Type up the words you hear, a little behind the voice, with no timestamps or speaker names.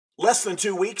Less than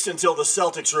 2 weeks until the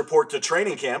Celtics report to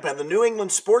training camp, and the New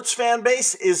England sports fan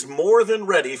base is more than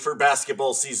ready for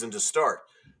basketball season to start.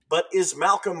 But is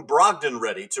Malcolm Brogdon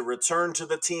ready to return to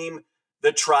the team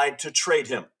that tried to trade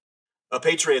him? A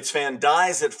Patriots fan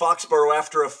dies at Foxboro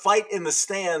after a fight in the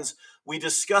stands. We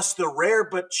discuss the rare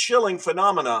but chilling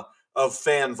phenomena of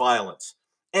fan violence.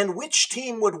 And which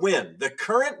team would win, the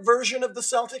current version of the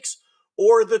Celtics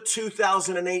or the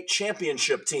 2008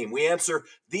 championship team? We answer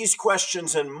these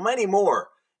questions and many more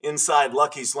inside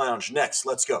Lucky's Lounge next.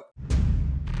 Let's go.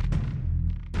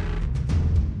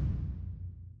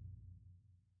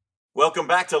 Welcome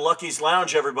back to Lucky's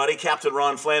Lounge, everybody. Captain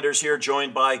Ron Flanders here,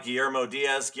 joined by Guillermo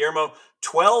Diaz. Guillermo,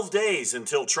 12 days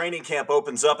until training camp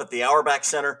opens up at the Auerbach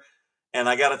Center. And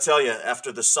I got to tell you,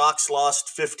 after the Sox lost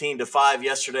 15-5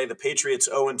 yesterday, the Patriots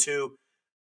 0-2,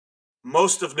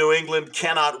 most of New England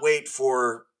cannot wait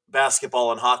for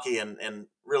basketball and hockey, and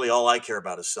really all I care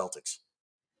about is Celtics.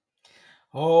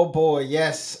 Oh boy,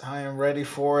 yes, I am ready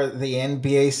for the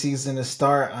NBA season to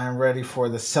start. I'm ready for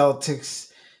the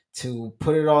Celtics to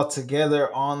put it all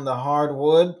together on the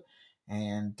hardwood.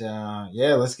 And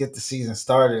let's get the season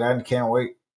started. I can't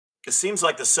wait. It seems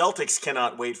like the Celtics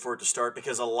cannot wait for it to start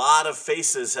because a lot of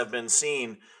faces have been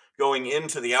seen going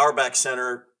into the Auerbach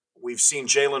Center. We've seen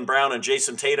Jaylen Brown and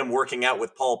Jason Tatum working out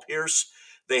with Paul Pierce.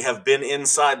 They have been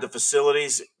inside the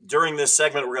facilities. During this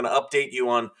segment, we're going to update you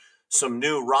on some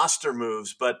new roster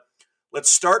moves. But let's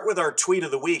start with our tweet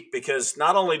of the week, because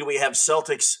not only do we have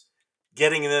Celtics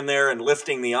getting in there and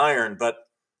lifting the iron, but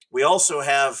we also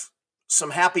have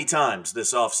some happy times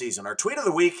this offseason. Our tweet of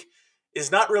the week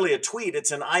is not really a tweet. It's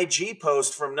an IG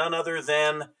post from none other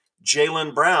than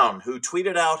Jaylen Brown, who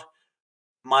tweeted out,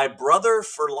 "My brother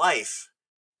for life."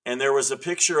 And there was a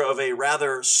picture of a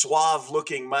rather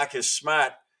suave-looking Marcus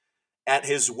Smart at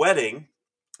his wedding.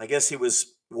 I guess he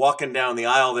was walking down the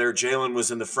aisle there. Jaylen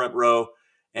was in the front row.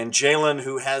 And Jaylen,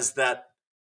 who has that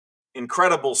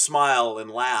incredible smile and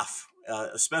laugh,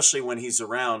 especially when he's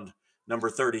around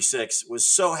number 36, was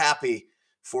so happy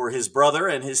for his brother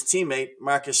and his teammate,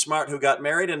 Marcus Smart, who got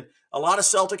married. And a lot of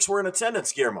Celtics were in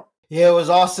attendance, Guillermo. Yeah, it was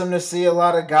awesome to see a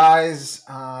lot of guys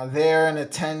there in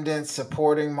attendance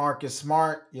supporting Marcus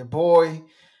Smart, your boy,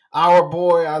 our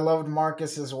boy. I loved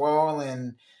Marcus as well,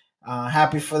 and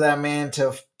happy for that man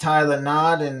to tie the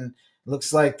knot. And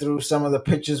looks like through some of the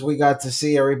pictures we got to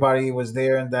see, everybody was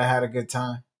there and that had a good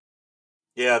time.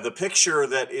 Yeah, the picture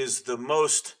that is the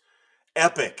most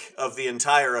epic of the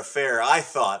entire affair, I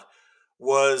thought,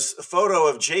 was a photo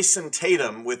of Jason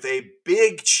Tatum with a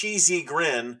big cheesy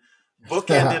grin,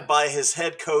 bookended by his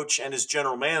head coach and his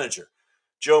general manager.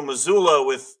 Joe Mazzulla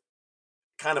with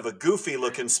kind of a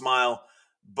goofy-looking smile,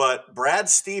 but Brad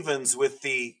Stevens with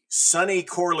the Sonny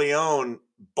Corleone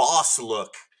boss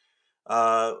look.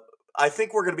 I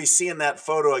think we're going to be seeing that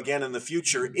photo again in the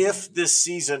future if this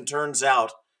season turns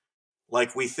out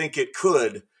like we think it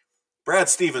could. Brad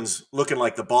Stevens looking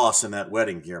like the boss in that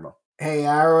wedding, Guillermo. Hey,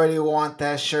 I already want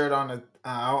that shirt on a.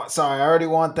 I already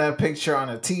want that picture on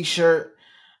a T-shirt.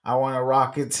 I want to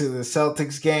rock it to the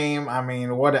Celtics game. I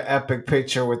mean, what an epic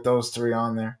picture with those three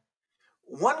on there.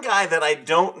 One guy that I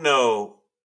don't know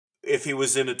if he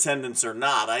was in attendance or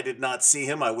not, I did not see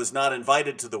him, I was not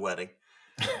invited to the wedding,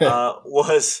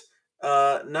 was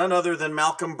none other than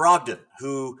Malcolm Brogdon,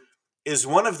 who is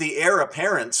one of the heir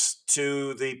apparents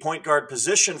to the point guard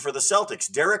position for the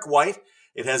Celtics. Derek White,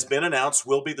 it has been announced,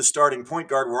 will be the starting point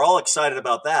guard. We're all excited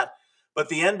about that. But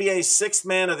the NBA's sixth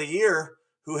man of the year,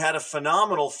 who had a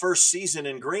phenomenal first season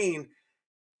in green,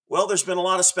 well, there's been a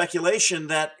lot of speculation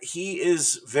that he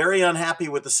is very unhappy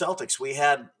with the Celtics. We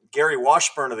had Gary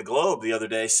Washburn of the Globe the other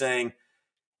day saying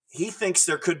he thinks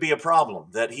there could be a problem,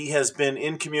 that he has been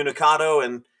incommunicado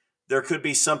and there could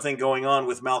be something going on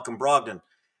with Malcolm Brogdon.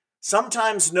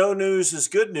 Sometimes no news is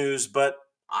good news, but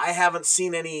I haven't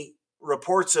seen any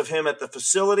reports of him at the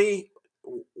facility.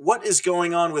 What is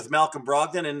going on with Malcolm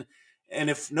Brogdon? And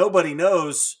if nobody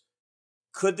knows,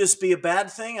 could this be a bad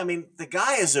thing? I mean, the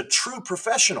guy is a true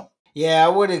professional. Yeah, I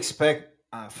would expect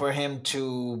for him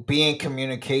to be in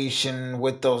communication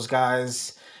with those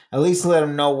guys, at least let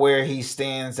him know where he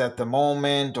stands at the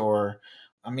moment. Or,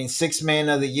 I mean, sixth man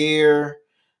of the year,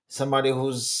 somebody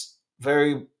who's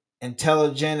very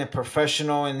intelligent and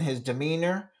professional in his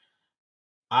demeanor.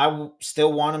 I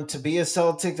still want him to be a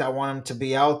Celtic. I want him to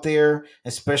be out there,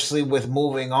 especially with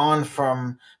moving on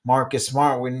from Marcus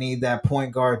Smart. We need that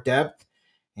point guard depth.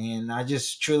 And I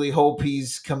just truly hope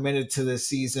he's committed to this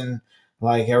season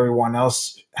like everyone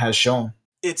else has shown.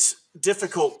 It's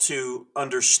difficult to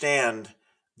understand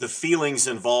the feelings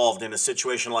involved in a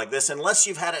situation like this unless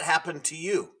you've had it happen to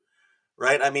you,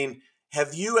 right? I mean,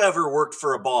 Have you ever worked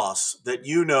for a boss that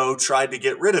tried to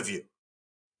get rid of you?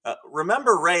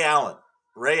 Remember Ray Allen?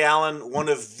 Ray Allen, one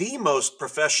of the most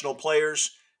professional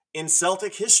players in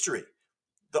Celtic history,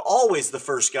 always the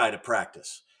first guy to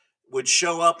practice, would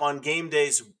show up on game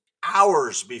days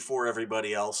hours before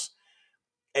everybody else,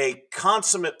 a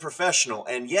consummate professional.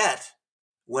 And yet,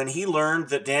 when he learned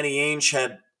that Danny Ainge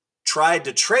had tried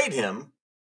to trade him,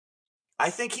 I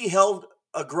think he held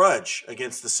a grudge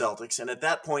against the Celtics. And at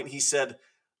that point, he said,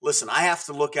 listen, I have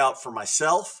to look out for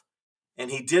myself.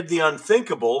 And he did the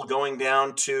unthinkable, going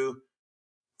down to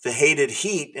the hated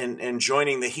Heat and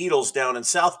joining the Heatles down in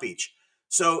South Beach.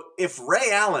 So if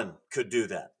Ray Allen could do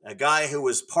that, a guy who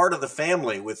was part of the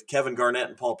family with Kevin Garnett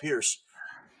and Paul Pierce,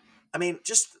 I mean,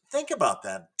 just think about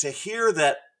that. To hear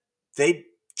that they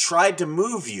tried to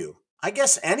move you, I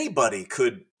guess anybody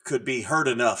could be hurt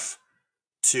enough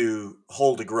to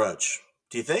hold a grudge.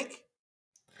 Do you think?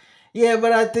 Yeah,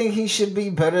 but I think he should be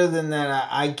better than that.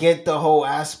 I get the whole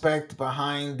aspect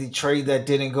behind the trade that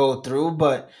didn't go through,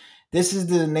 but this is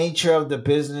the nature of the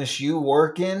business you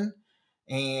work in.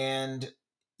 And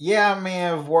yeah, I may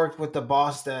have worked with the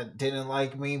boss that didn't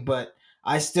like me, but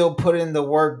I still put in the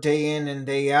work day in and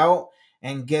day out.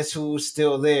 And guess who's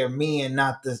still there? Me and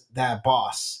not that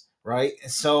boss, right?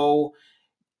 So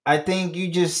I think you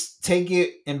just take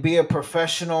it and be a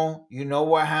professional. You know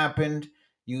what happened.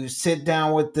 You sit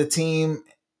down with the team,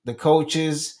 the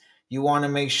coaches. You want to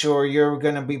make sure you're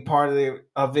going to be part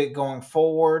of it going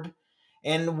forward.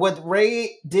 And what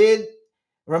Ray did,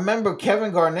 remember,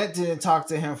 Kevin Garnett didn't talk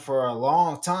to him for a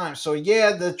long time. So,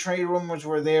 yeah, the trade rumors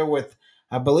were there with,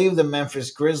 I believe, the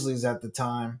Memphis Grizzlies at the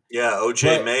time. Yeah,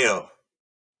 OJ But, Mayo.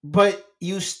 but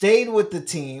you stayed with the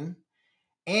team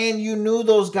and you knew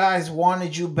those guys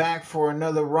wanted you back for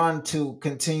another run to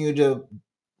continue to,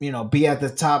 be at the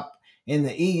top in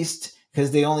the East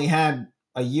because they only had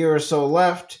a year or so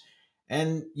left,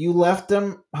 and you left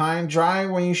them high and dry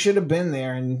when you should have been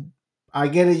there. And I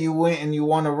get it, you went and you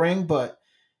won a ring, but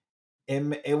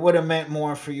it would have meant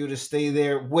more for you to stay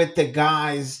there with the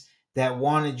guys that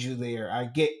wanted you there. I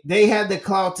get they had the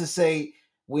clout to say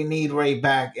we need Ray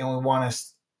back and we want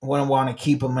to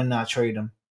keep him and not trade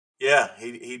him. Yeah,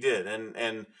 he did.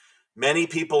 And many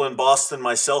people in Boston,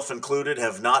 myself included,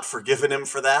 have not forgiven him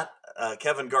for that.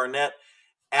 Kevin Garnett,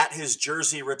 at his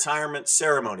jersey retirement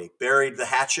ceremony, buried the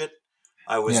hatchet.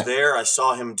 I was Yeah. there. I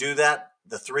saw him do that.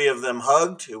 The three of them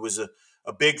hugged. It was a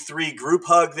big three group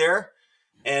hug there.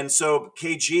 And so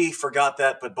KG forgot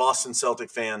that, but Boston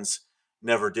Celtic fans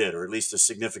never did, or at least a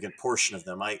significant portion of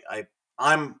them.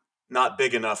 I'm not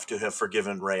big enough to have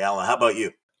forgiven Ray Allen. How about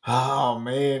you? Oh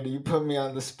man, you put me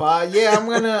on the spot. Yeah,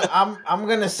 I'm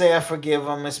gonna say I forgive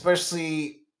him,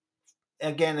 especially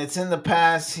again, it's in the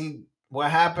past. What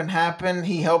happened.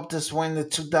 He helped us win the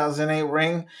 2008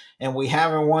 ring, and we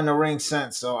haven't won the ring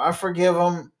since. So I forgive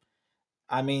him.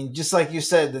 I mean, just like you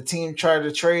said, the team tried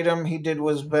to trade him. He did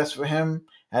what's best for him.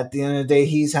 At the end of the day,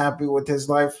 he's happy with his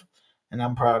life, and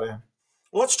I'm proud of him.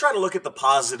 Well, let's try to look at the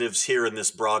positives here in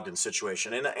this Brogdon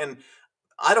situation. And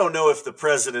I don't know if the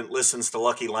president listens to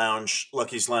Lucky's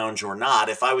Lounge or not.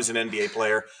 If I was an NBA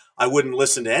player, I wouldn't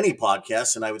listen to any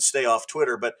podcasts and I would stay off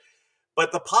Twitter. But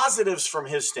the positives from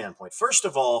his standpoint, first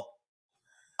of all,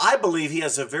 I believe he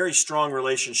has a very strong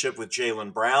relationship with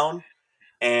Jaylen Brown.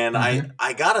 And Mm-hmm.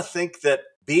 I got to think that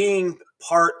being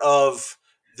part of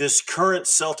this current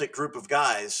Celtic group of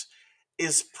guys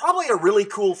is probably a really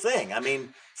cool thing. I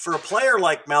mean, for a player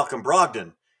like Malcolm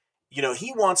Brogdon,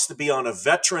 he wants to be on a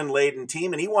veteran laden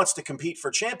team and he wants to compete for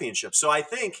championships. So I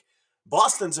think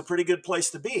Boston's a pretty good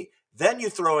place to be. Then you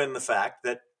throw in the fact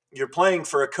that you're playing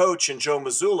for a coach in Joe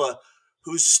Mazzulla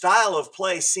whose style of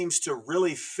play seems to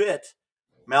really fit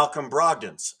Malcolm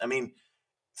Brogdon's. I mean,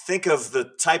 think of the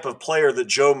type of player that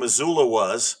Joe Mazzulla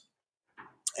was.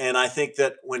 And I think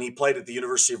that when he played at the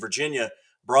University of Virginia,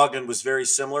 Brogdon was very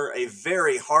similar, a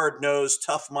very hard-nosed,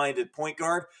 tough-minded point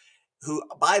guard who,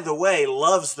 by the way,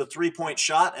 loves the three-point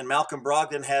shot, and Malcolm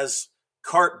Brogdon has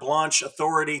carte blanche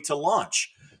authority to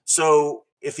launch. So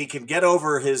if he can get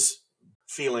over his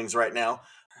feelings right now,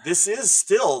 this is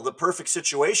still the perfect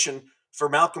situation for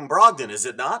Malcolm Brogdon, is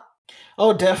it not?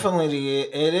 Oh, definitely,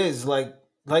 it is. Like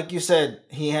you said,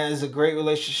 he has a great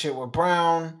relationship with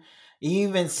Brown. He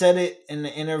even said it in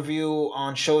the interview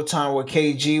on Showtime with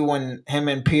KG when him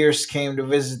and Pierce came to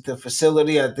visit the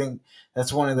facility. I think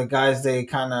that's one of the guys they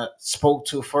kind of spoke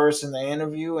to first in the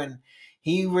interview, and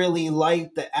he really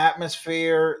liked the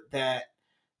atmosphere that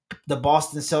the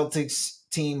Boston Celtics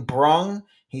team brung.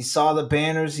 He saw the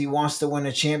banners. He wants to win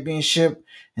a championship,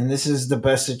 and this is the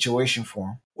best situation for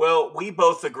him. Well, we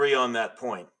both agree on that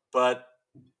point, but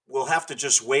we'll have to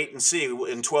just wait and see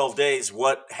in 12 days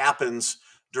what happens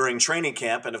during training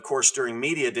camp. And of course, during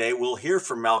media day, we'll hear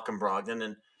from Malcolm Brogdon.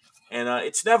 And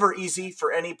it's never easy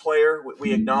for any player.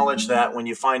 We acknowledge that when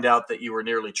you find out that you were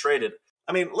nearly traded.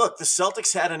 I mean, look, the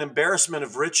Celtics had an embarrassment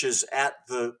of riches at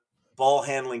the ball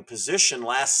handling position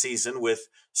last season with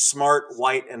Smart,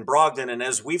 White, and Brogdon. And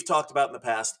as we've talked about in the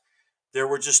past, there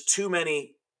were just too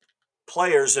many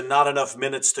players and not enough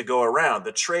minutes to go around.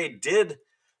 The trade did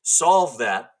solve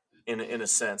that in a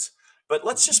sense. But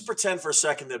let's just pretend for a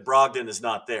second that Brogdon is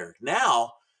not there.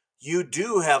 Now you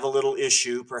do have a little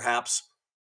issue, perhaps,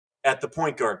 at the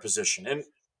point guard position. And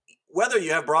whether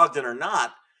you have Brogdon or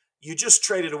not, you just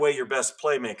traded away your best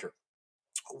playmaker.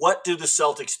 What do the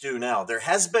Celtics do now? There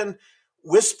has been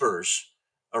whispers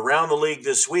around the league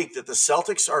this week that the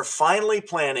Celtics are finally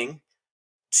planning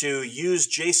to use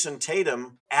Jason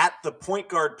Tatum at the point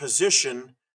guard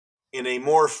position in a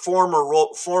more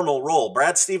formal role.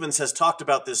 Brad Stevens has talked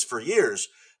about this for years,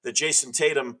 that Jason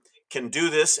Tatum can do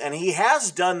this, and he has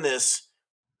done this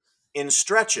in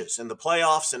stretches in the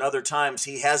playoffs and other times.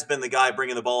 He has been the guy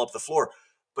bringing the ball up the floor.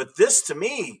 But this, to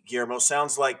me, Guillermo,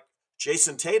 sounds like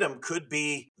Jason Tatum could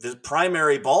be the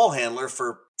primary ball handler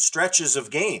for stretches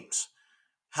of games.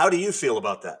 How do you feel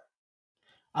about that?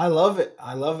 I love it.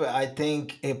 I love it. I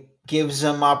think it gives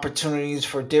them opportunities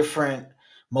for different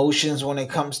motions when it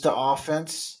comes to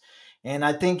offense. And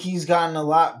I think he's gotten a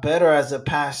lot better as a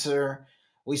passer.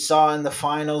 We saw in the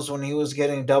finals when he was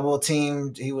getting double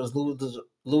teamed, he was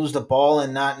lose the ball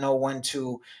and not know when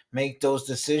to make those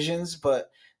decisions.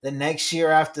 But the next year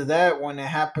after that, when it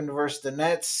happened versus the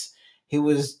Nets, he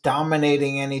was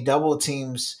dominating any double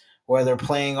teams, whether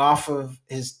playing off of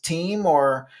his team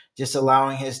or just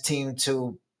allowing his team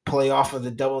to play off of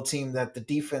the double team that the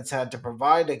defense had to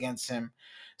provide against him.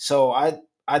 So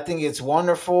I think it's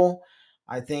wonderful.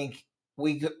 I think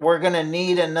we're going to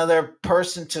need another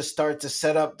person to start to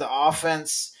set up the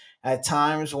offense at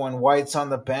times when White's on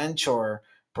the bench or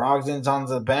Brogdon's on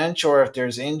the bench, or if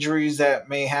there's injuries that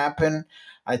may happen.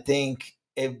 I think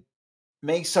it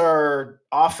makes our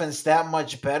offense that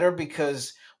much better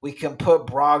because we can put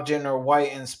Brogdon or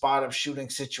White in spot up shooting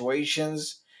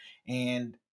situations,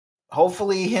 and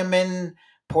hopefully him and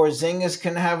Porzingis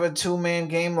can have a two-man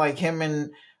game like him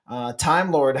and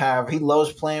Time Lord have. He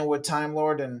loves playing with Time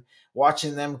Lord and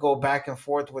watching them go back and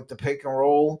forth with the pick and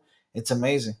roll. It's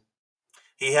amazing.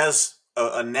 He has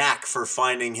a knack for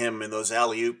finding him in those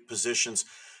alley-oop positions.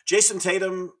 Jason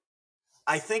Tatum,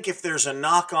 I think if there's a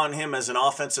knock on him as an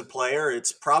offensive player,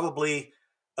 it's probably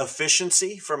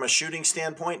efficiency from a shooting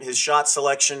standpoint. His shot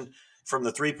selection from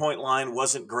the three-point line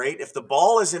wasn't great. If the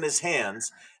ball is in his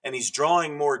hands and he's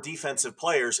drawing more defensive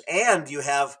players and you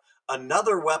have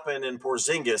another weapon in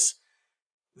Porzingis,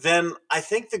 then I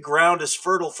think the ground is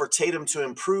fertile for Tatum to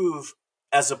improve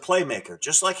as a playmaker,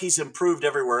 just like he's improved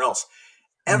everywhere else.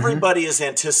 Everybody is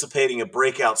anticipating a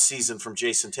breakout season from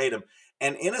Jason Tatum.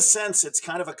 And in a sense, it's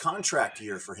kind of a contract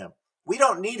year for him. We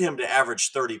don't need him to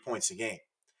average 30 points a game.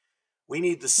 We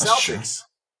need the Celtics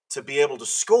to be able to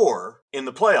score in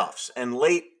the playoffs and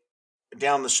late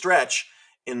down the stretch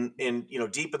in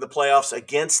deep in the playoffs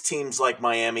against teams like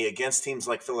Miami, against teams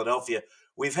like Philadelphia.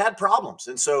 We've had problems.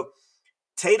 And so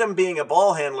Tatum being a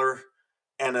ball handler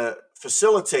and a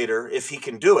facilitator, if he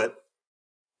can do it,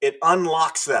 it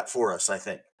unlocks that for us, I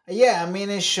think. Yeah, I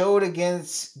mean, it showed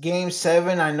against Game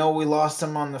 7. I know we lost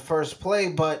him on the first play,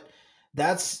 but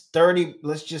that's 30,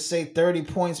 let's just say 30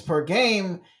 points per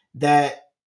game that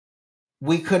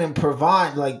we couldn't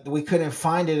provide. Like, we couldn't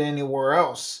find it anywhere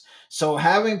else. So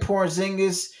having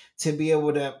Porzingis to be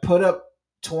able to put up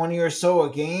 20 or so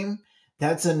a game,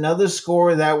 that's another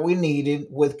score that we needed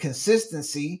with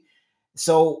consistency.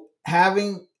 So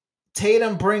having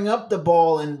Tatum bring up the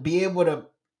ball and be able to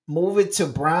move it to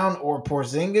Brown or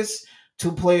Porzingis,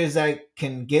 two players that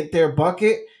can get their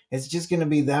bucket, it's just going to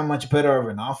be that much better of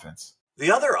an offense.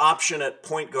 The other option at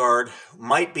point guard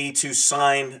might be to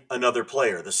sign another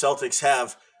player. The Celtics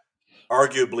have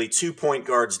arguably 2 point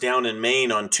guards down in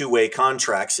Maine on two-way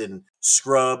contracts in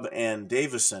Scrub and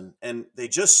Davison, and they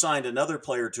just signed another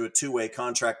player to a two-way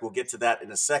contract. We'll get to that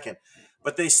in a second.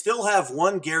 But they still have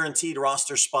one guaranteed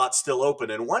roster spot still open,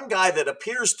 and one guy that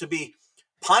appears to be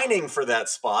pining for that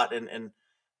spot and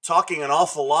talking an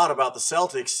awful lot about the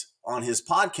Celtics on his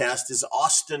podcast is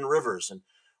Austin Rivers. And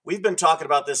we've been talking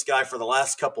about this guy for the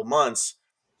last couple months.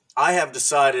 I have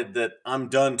decided that I'm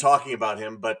done talking about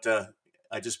him, but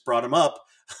I just brought him up.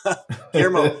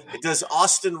 Guillermo, does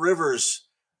Austin Rivers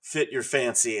fit your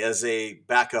fancy as a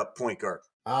backup point guard?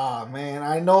 Ah, man,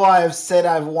 I know I've said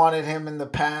I've wanted him in the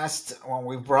past when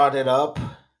we brought it up.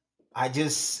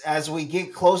 As we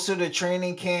get closer to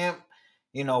training camp,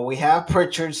 We have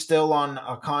Pritchard still on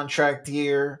a contract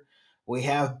year. We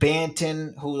have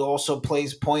Banton, who also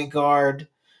plays point guard.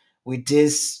 We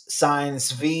did sign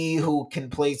V, who can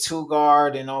play two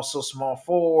guard and also small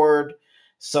forward.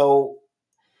 So,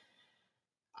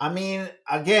 I mean,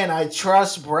 again, I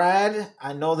trust Brad.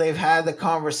 I know they've had the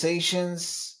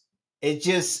conversations. It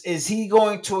just, is he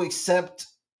going to accept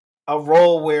a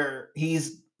role where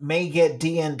he's may get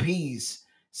DNPs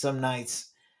some nights?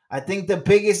 I think the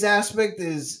biggest aspect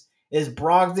is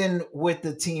Brogdon with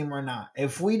the team or not.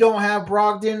 If we don't have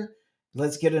Brogdon,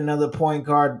 let's get another point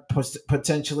guard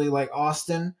potentially like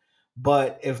Austin.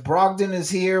 But if Brogdon is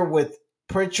here with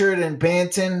Pritchard and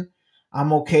Banton,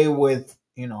 I'm okay with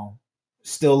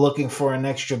still looking for an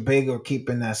extra big or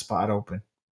keeping that spot open.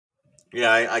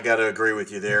 Yeah, I got to agree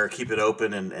with you there. Keep it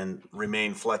open and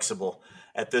remain flexible.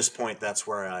 At this point, that's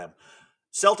where I am.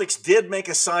 Celtics did make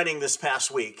a signing this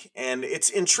past week, and it's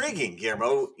intriguing,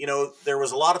 Guillermo. There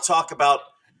was a lot of talk about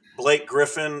Blake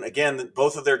Griffin. Again,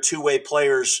 both of their two-way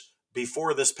players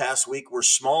before this past week were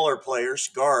smaller players,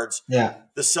 guards. Yeah.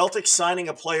 The Celtics signing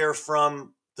a player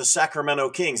from the Sacramento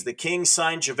Kings. The Kings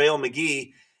signed JaVale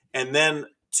McGee, and then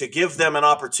to give them an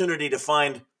opportunity to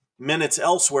find minutes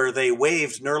elsewhere, they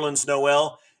waived Nerlens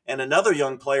Noel and another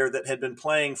young player that had been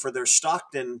playing for their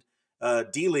Stockton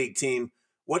D-League team.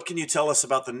 What can you tell us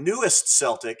about the newest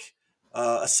Celtic,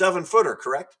 a 7-footer,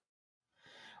 correct?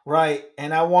 Right.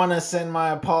 And I want to send my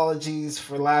apologies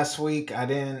for last week. I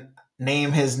didn't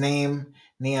name his name,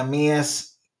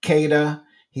 Nehemias Keita.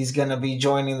 He's going to be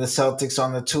joining the Celtics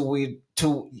on the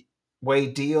two-way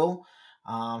deal.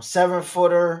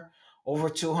 7-footer, over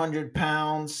 200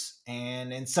 pounds.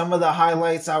 And in some of the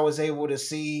highlights I was able to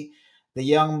see, the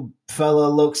young fella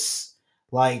looks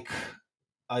like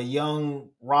a young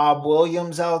Rob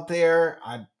Williams out there.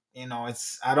 I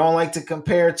don't like to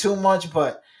compare too much,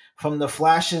 but from the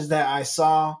flashes that I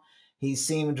saw, he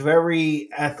seemed very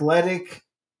athletic,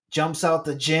 jumps out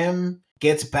the gym,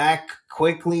 gets back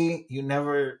quickly. You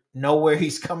never know where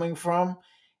he's coming from.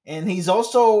 And he's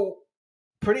also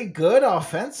pretty good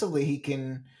offensively. He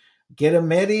can get a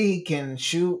midi, he can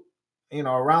shoot,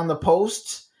 around the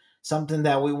post. Something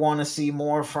that we want to see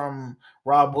more from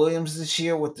Rob Williams this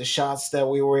year with the shots that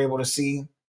we were able to see.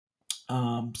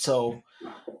 So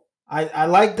I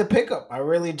like the pickup. I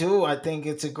really do. I think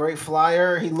it's a great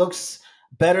flyer. He looks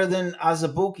better than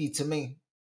Azubuike to me.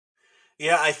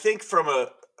 Yeah, I think from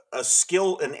a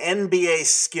skill, an NBA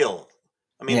skill.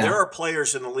 I mean, there Yeah. are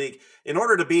players in the league. In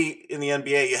order to be in the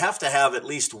NBA, you have to have at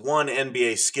least one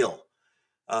NBA skill.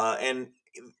 And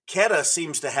Keta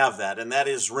seems to have that, and that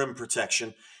is rim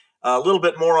protection. A little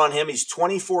bit more on him. He's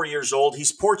 24 years old.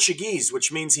 He's Portuguese,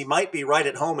 which means he might be right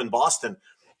at home in Boston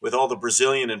with all the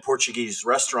Brazilian and Portuguese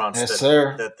restaurants Yes,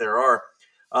 sir. that there are.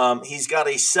 He's got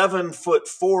a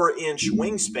 7'4"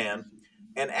 wingspan,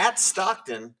 and at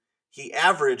Stockton, he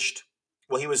averaged.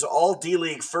 Well, he was all D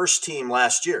League first team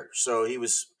last year, so he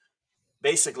was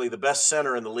basically the best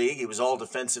center in the league. He was all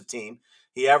defensive team.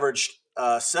 He averaged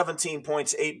 17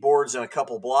 points, 8 boards, and a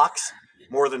couple blocks,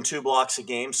 more than 2 blocks a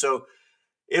game. So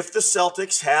if the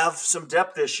Celtics have some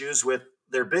depth issues with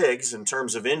their bigs in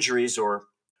terms of injuries, or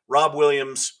Rob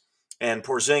Williams and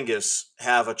Porzingis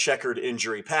have a checkered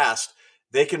injury past,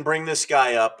 they can bring this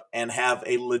guy up and have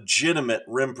a legitimate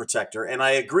rim protector. And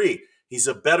I agree, he's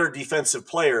a better defensive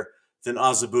player than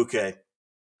Azubuike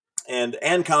and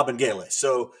Kabengele.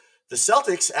 So the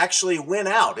Celtics actually win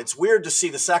out. It's weird to see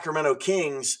the Sacramento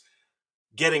Kings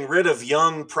getting rid of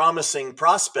young, promising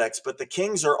prospects, but the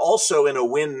Kings are also in a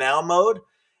win now mode,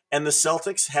 and the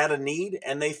Celtics had a need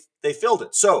and they filled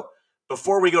it. So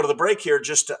before we go to the break here,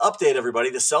 just to update everybody,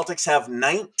 the Celtics have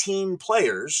 19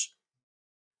 players.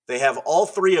 They have all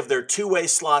three of their two-way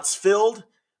slots filled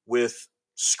with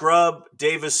Scrub,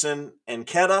 Davison, and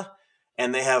Keta,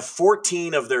 and they have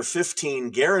 14 of their 15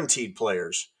 guaranteed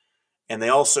players. And they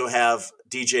also have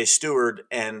DJ Stewart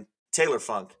and Taylor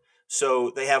Funk.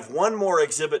 So they have one more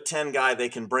Exhibit 10 guy they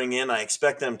can bring in. I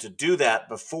expect them to do that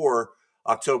before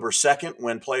October 2nd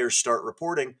when players start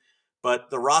reporting. But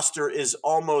the roster is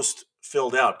almost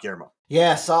filled out, Guillermo.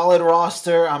 Yeah, solid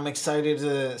roster. I'm excited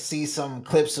to see some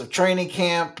clips of training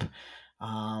camp.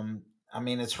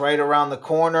 It's right around the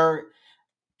corner.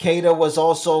 Keita was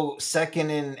also second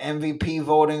in MVP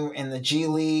voting in the G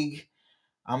League.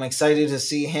 I'm excited to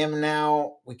see him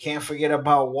now. We can't forget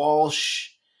about Walsh.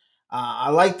 I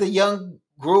like the young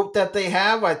group that they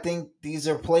have. I think these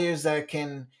are players that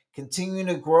can continue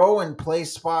to grow and play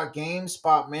spot games,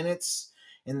 spot minutes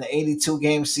in the 82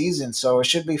 game season. So it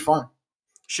should be fun.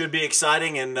 Should be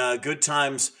exciting, and good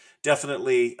times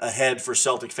definitely ahead for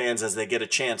Celtic fans as they get a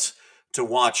chance to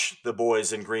watch the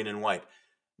boys in green and white.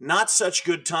 Not such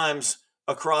good times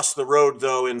across the road,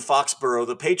 though, in Foxboro.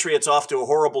 The Patriots off to a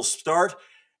horrible start,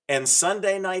 and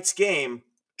Sunday night's game,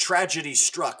 tragedy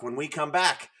struck. When we come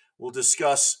back, we'll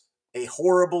discuss a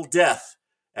horrible death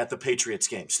at the Patriots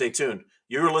game. Stay tuned.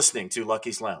 You're listening to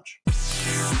Lucky's Lounge.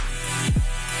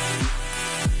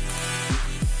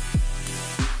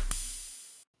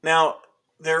 Now,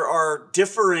 there are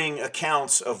differing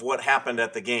accounts of what happened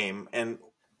at the game, and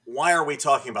why are we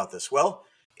talking about this? Well,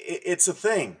 it's a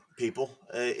thing, people.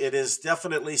 It is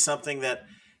definitely something that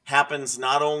happens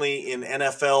not only in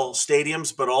NFL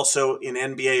stadiums, but also in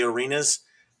NBA arenas,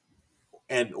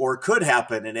 or could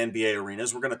happen in NBA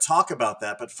arenas. We're going to talk about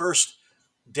that. But first,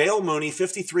 Dale Mooney,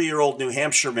 53-year-old New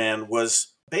Hampshire man,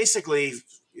 was basically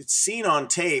seen on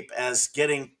tape as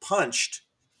getting punched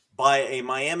by a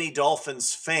Miami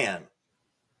Dolphins fan.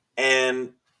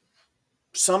 And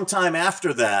sometime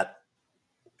after that,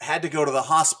 had to go to the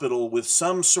hospital with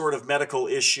some sort of medical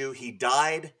issue. He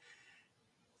died.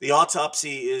 The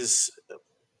autopsy is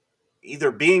either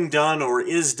being done or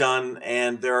is done,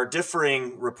 and there are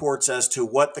differing reports as to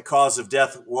what the cause of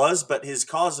death was, but his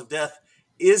cause of death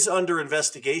is under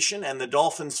investigation, and the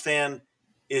Dolphins fan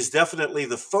is definitely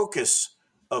the focus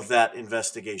of that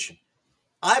investigation.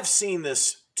 I've seen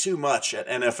this too much at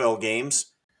NFL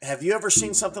games. Have you ever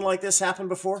seen something like this happen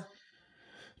before?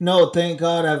 No, thank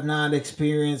God I've not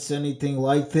experienced anything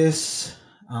like this.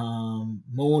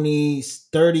 Mooney's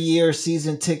 30-year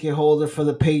season ticket holder for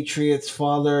the Patriots,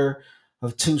 father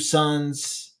of two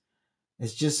sons.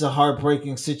 It's just a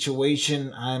heartbreaking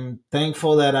situation. I'm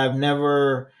thankful that I've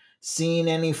never seen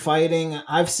any fighting.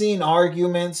 I've seen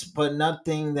arguments, but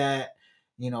nothing that,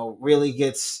 really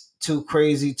gets too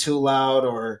crazy, too loud,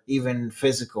 or even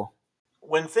physical.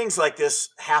 When things like this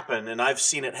happen, and I've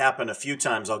seen it happen a few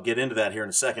times, I'll get into that here in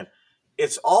a second,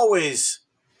 it's always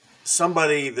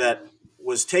somebody that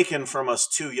was taken from us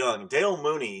too young. Dale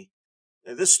Mooney,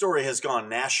 this story has gone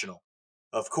national,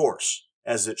 of course,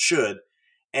 as it should.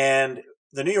 And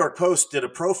the New York Post did a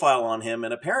profile on him,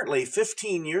 and apparently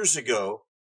 15 years ago,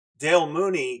 Dale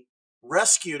Mooney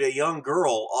rescued a young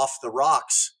girl off the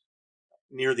rocks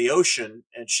near the ocean,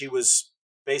 and she was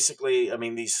basically,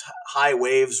 these high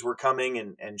waves were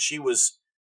coming, and she was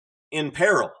in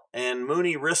peril. And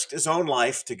Mooney risked his own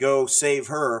life to go save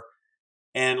her.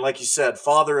 And like you said,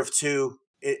 father of two,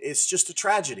 it's just a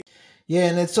tragedy. Yeah,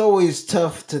 and it's always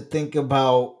tough to think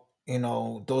about,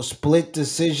 those split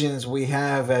decisions we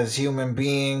have as human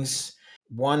beings.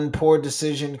 One poor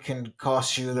decision can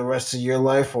cost you the rest of your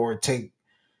life or take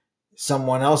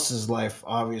someone else's life,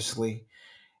 obviously.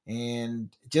 And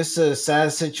just a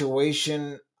sad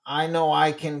situation. I know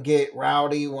I can get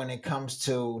rowdy when it comes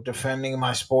to defending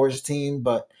my sports team,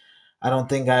 but I don't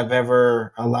think I've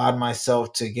ever allowed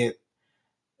myself to get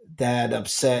that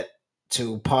upset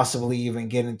to possibly even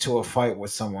get into a fight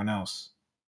with someone else.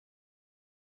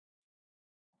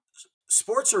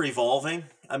 Sports are evolving.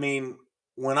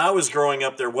 When I was growing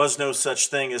up, there was no such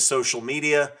thing as social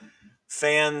media.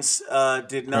 Fans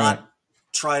did Right. not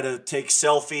try to take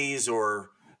selfies or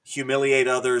humiliate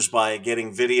others by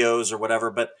getting videos or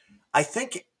whatever. But I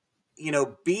think,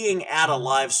 being at a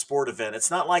live sport event,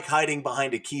 it's not like hiding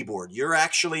behind a keyboard. You're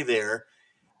actually there.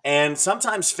 And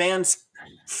sometimes fans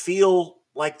feel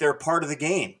like they're part of the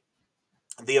game.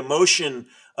 The emotion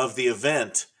of the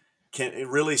event it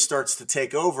really starts to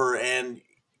take over, and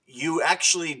you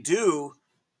actually do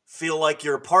feel like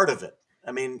you're a part of it.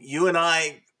 You and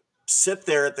I sit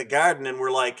there at the Garden, and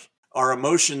we're like, our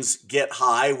emotions get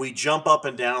high. We jump up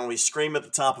and down. We scream at the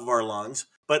top of our lungs.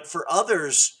 But for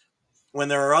others, when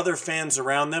there are other fans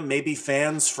around them, maybe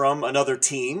fans from another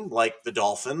team, like the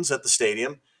Dolphins at the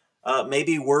stadium,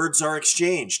 maybe words are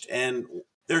exchanged. And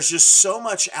there's just so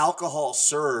much alcohol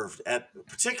served at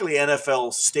particularly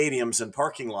NFL stadiums and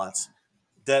parking lots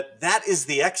that is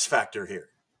the X factor here.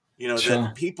 Sure.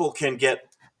 That people can get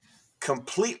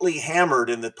completely hammered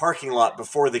in the parking lot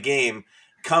before the game,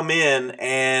 come in,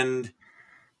 and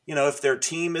if their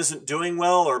team isn't doing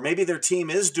well, or maybe their team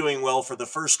is doing well for the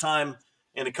first time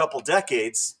in a couple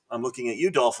decades, I'm looking at you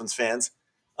Dolphins fans,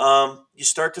 you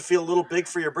start to feel a little big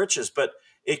for your britches, but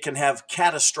it can have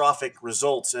catastrophic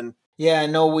results. And Yeah, I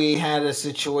know we had a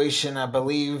situation, I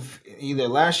believe, either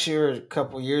last year or a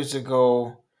couple years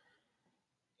ago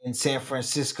in San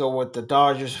Francisco with the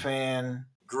Dodgers fan.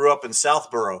 grew up in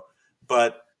Southboro,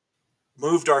 but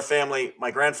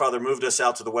my grandfather moved us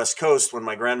out to the West Coast when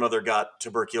my grandmother got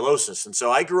tuberculosis. And so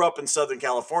I grew up in Southern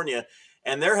California,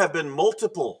 and there have been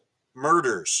multiple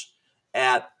murders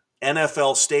at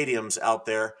NFL stadiums out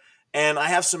there. And I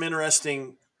have some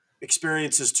interesting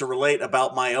experiences to relate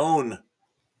about my own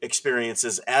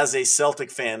experiences as a Celtic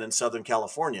fan in Southern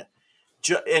California.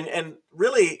 And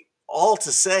really all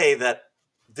to say that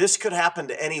this could happen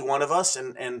to any one of us.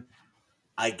 And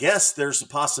I guess there's a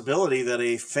possibility that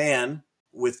a fan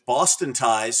with Boston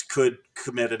ties could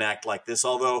commit an act like this,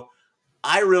 although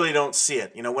I really don't see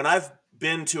it. When I've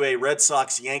been to a Red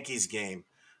Sox Yankees game,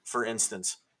 for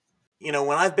instance,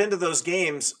 when I've been to those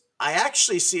games, I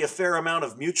actually see a fair amount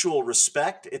of mutual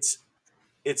respect.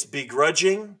 It's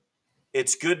begrudging,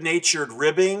 it's good-natured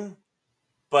ribbing,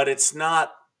 but it's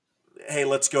not, hey,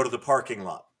 let's go to the parking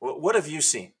lot. What have you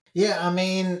seen? Yeah, I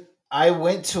mean, I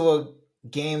went to a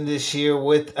game this year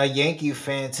with a Yankee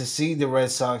fan to see the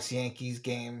Red Sox Yankees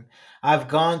game. I've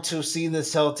gone to see the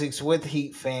Celtics with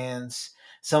Heat fans.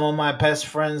 Some of my best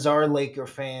friends are Laker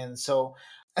fans. So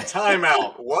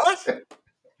Timeout. What?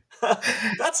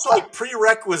 That's like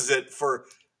prerequisite for.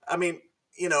 I mean,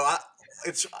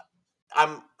 it's.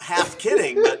 I'm half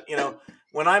kidding, but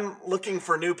when I'm looking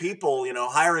for new people,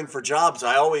 hiring for jobs,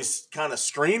 I always kind of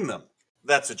screen them.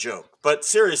 That's a joke, but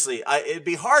seriously, it'd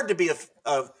be hard to be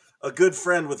a good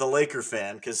friend with a Laker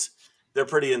fan because they're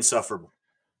pretty insufferable.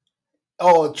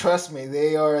 oh, trust me,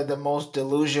 they are the most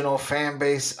delusional fan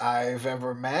base I've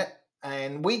ever met.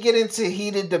 And we get into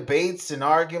heated debates and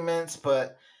arguments,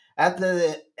 but at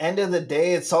the end of the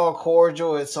day, it's all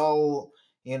cordial. It's all,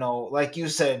 like you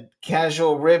said,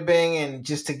 casual ribbing and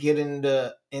just to get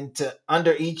into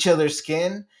under each other's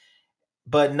skin,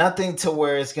 but nothing to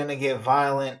where it's going to get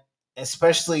violent,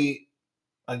 especially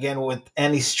again with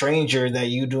any stranger that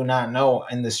you do not know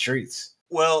in the streets.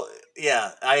 Well,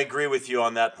 yeah, I agree with you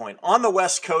on that point. On the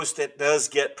West Coast, it does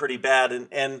get pretty bad,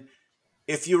 and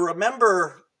if you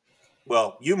remember,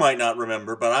 well, you might not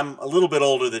remember, but I'm a little bit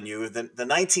older than you. The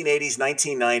 1980s,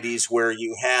 1990s, where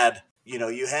you had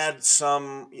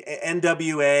some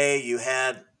NWA, you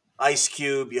had Ice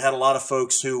Cube, you had a lot of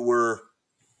folks who were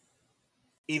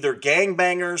either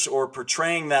gangbangers or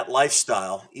portraying that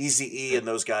lifestyle, Eazy-E and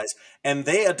those guys, and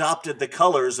they adopted the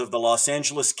colors of the Los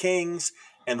Angeles Kings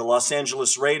and the Los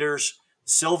Angeles Raiders.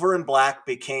 Silver and black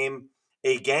became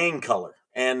a gang color.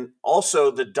 And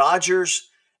also the Dodgers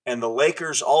and the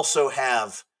Lakers also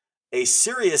have a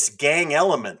serious gang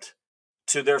element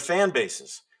to their fan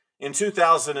bases. In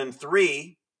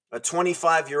 2003, a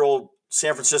 25-year-old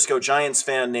San Francisco Giants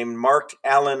fan named Mark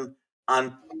Allen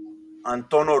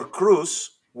Antonor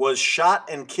Cruz was shot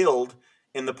and killed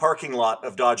in the parking lot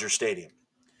of Dodger Stadium.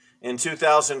 In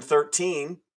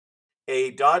 2013,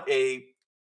 a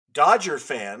Dodger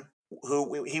fan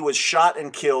who he was shot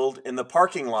and killed in the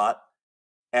parking lot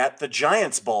at the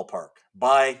Giants ballpark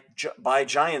by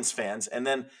Giants fans. And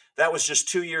then that was just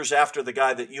 2 years after the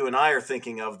guy that you and I are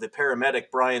thinking of, the paramedic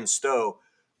Brian Stowe,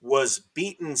 was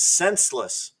beaten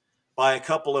senseless by a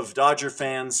couple of Dodger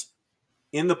fans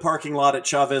in the parking lot at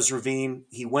Chavez Ravine.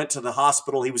 He went to the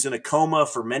hospital. He was in a coma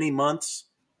for many months.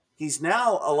 He's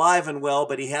now alive and well,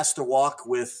 but he has to walk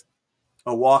with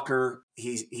a walker.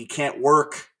 He can't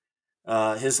work.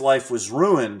 His life was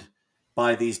ruined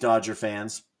by these Dodger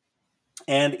fans.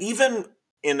 And even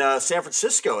in San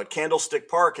Francisco at Candlestick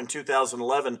Park in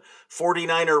 2011,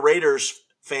 49er Raiders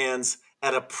fans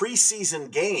at a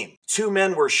preseason game, two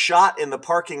men were shot in the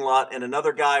parking lot and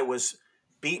another guy was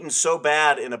beaten so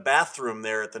bad in a bathroom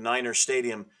there at the Niner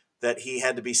Stadium that he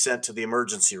had to be sent to the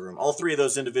emergency room. All three of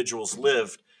those individuals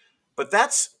lived. But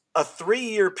that's a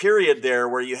 3-year period there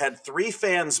where you had 3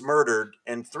 fans murdered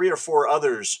and 3 or 4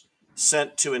 others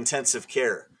sent to intensive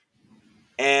care.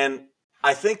 And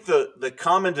I think the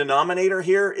common denominator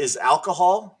here is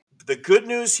alcohol. The good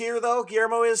news here, though,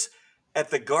 Guillermo, is at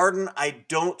the Garden, I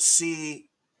don't see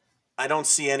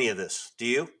any of this. Do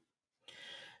you?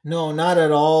 No, not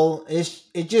at all.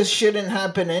 It just shouldn't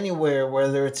happen anywhere,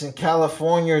 whether it's in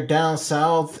California or down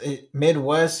south,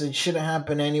 Midwest. It shouldn't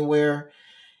happen anywhere.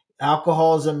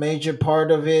 Alcohol is a major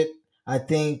part of it. I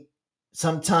think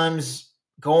sometimes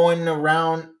going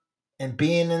around and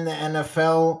being in the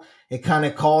NFL, it kind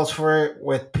of calls for it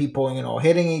with people,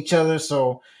 hitting each other.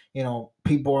 So,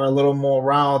 people are a little more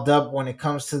riled up when it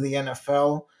comes to the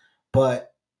NFL.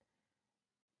 But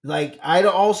like I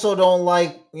also don't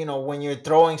like when you're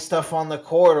throwing stuff on the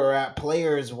court or at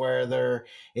players where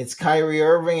it's Kyrie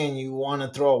Irving and you want to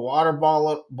throw a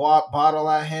bottle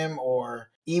at him, or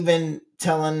even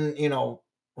telling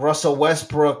Russell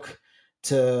Westbrook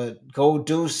to go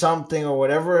do something or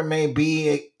whatever it may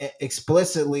be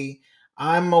explicitly.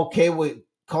 I'm okay with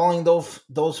calling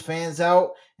those fans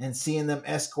out and seeing them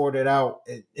escorted out.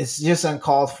 It's just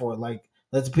uncalled for. Like,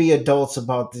 let's be adults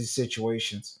about these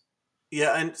situations.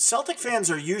 Yeah, and Celtic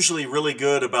fans are usually really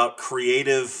good about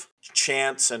creative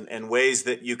chants and ways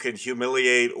that you can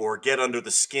humiliate or get under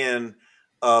the skin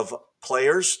of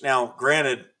players. Now,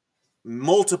 granted,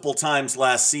 multiple times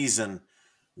last season,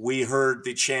 we heard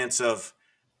the chants of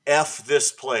F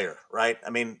this player, right? I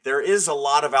mean, there is a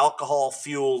lot of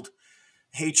alcohol-fueled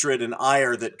hatred and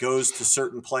ire that goes to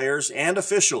certain players and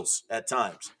officials at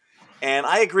times. And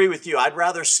I agree with you. I'd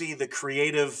rather see the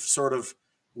creative sort of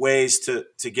ways to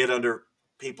get under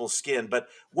people's skin. But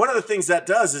one of the things that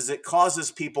does is it causes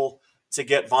people to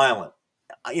get violent.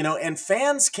 And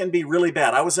fans can be really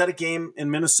bad. I was at a game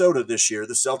in Minnesota this year.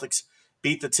 The Celtics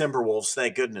beat the Timberwolves,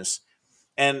 thank goodness.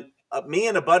 And me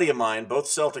and a buddy of mine, both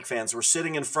Celtic fans, were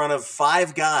sitting in front of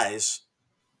 5 guys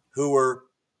who were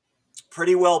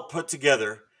pretty well put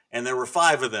together, and there were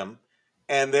 5 of them,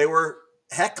 and they were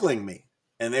heckling me,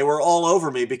 and they were all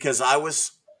over me because I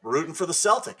was rooting for the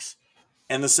Celtics,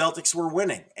 and the Celtics were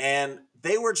winning, and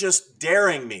they were just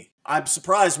daring me. I'm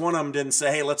surprised one of them didn't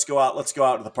say, hey, let's go out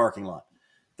to the parking lot.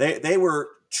 They were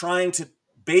trying to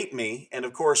bait me, and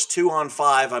of course 2 on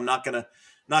 5, I'm not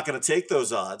gonna take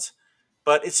those odds.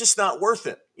 But it's just not worth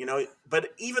it, But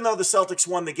even though the Celtics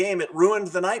won the game, it ruined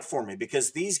the night for me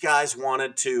because these guys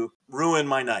wanted to ruin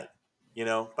my night,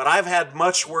 But I've had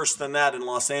much worse than that in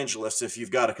Los Angeles, if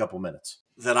you've got a couple minutes,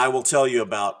 that I will tell you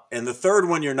about. And the third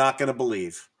one you're not going to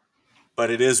believe, but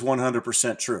it is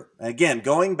 100% true. Again,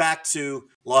 going back to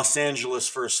Los Angeles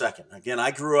for a second. Again,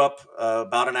 I grew up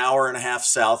about an hour and a half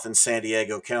south in San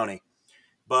Diego County.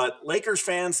 But Lakers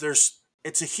fans,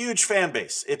 it's a huge fan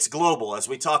base. It's global, as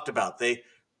we talked about. The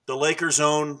Lakers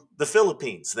own the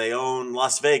Philippines. They own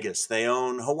Las Vegas. They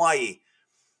own Hawaii.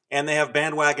 And they have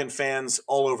bandwagon fans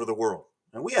all over the world.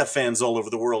 And we have fans all over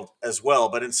the world as well.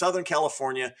 But in Southern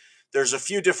California, there's a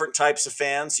few different types of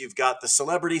fans. You've got the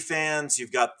celebrity fans.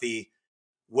 You've got the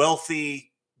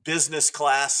wealthy business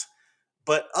class.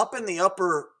 But up in the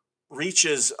upper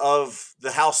reaches of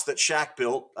the house that Shaq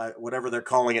built, whatever they're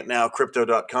calling it now,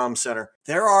 Crypto.com Center,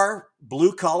 there are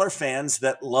blue-collar fans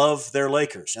that love their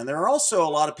Lakers. And there are also a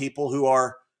lot of people who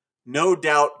are no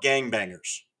doubt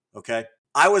gangbangers, okay?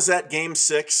 I was at Game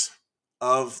 6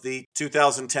 of the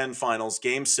 2010 Finals,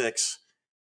 Game 6.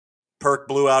 Perk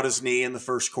blew out his knee in the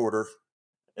first quarter.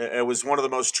 It was one of the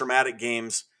most traumatic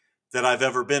games that I've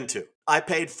ever been to. I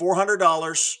paid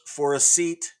 $400 for a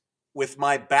seat with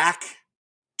my back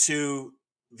to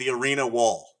the arena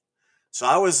wall. So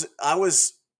I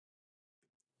was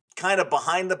kind of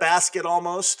behind the basket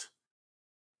almost,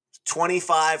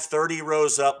 25, 30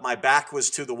 rows up. My back was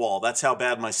to the wall. That's how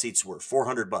bad my seats were,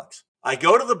 $400. I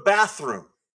go to the bathroom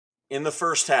in the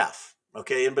first half,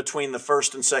 okay, in between the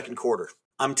first and second quarter.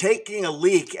 I'm taking a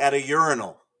leak at a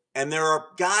urinal, and there are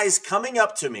guys coming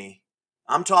up to me.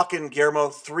 I'm talking, Guillermo,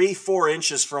 3-4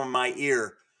 inches from my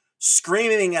ear,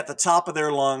 screaming at the top of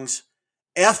their lungs,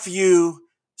 F you,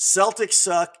 Celtics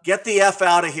suck, get the F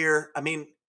out of here. I mean,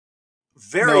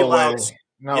 very loud.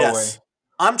 No way.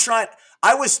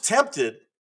 I was tempted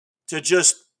to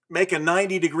just make a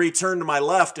 90-degree turn to my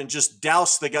left and just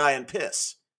douse the guy in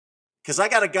piss. Because I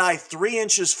got a guy 3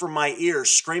 inches from my ear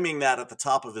screaming that at the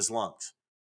top of his lungs.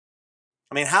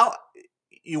 I mean, how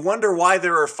you wonder why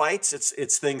there are fights?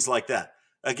 It's things like that.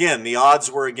 Again, the odds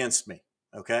were against me,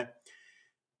 okay?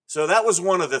 So that was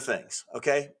one of the things,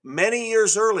 okay? Many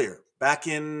years earlier, back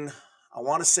in, I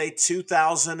want to say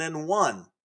 2001,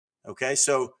 okay?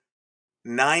 So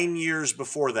 9 years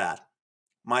before that,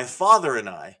 my father and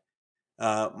I,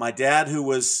 my dad, who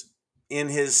was in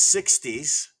his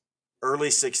 60s, early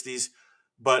 60s,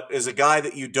 but is a guy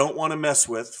that you don't want to mess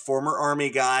with, former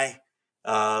Army guy,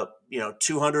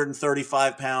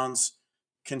 235 pounds,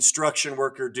 construction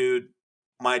worker dude.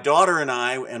 My daughter and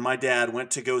I and my dad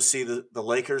went to go see the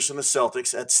Lakers and the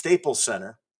Celtics at Staples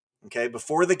Center. Okay,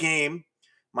 before the game,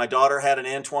 my daughter had an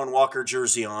Antoine Walker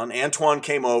jersey on. Antoine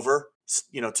came over,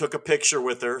 took a picture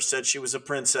with her, said she was a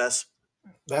princess.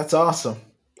 That's awesome.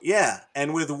 Yeah,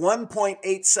 and with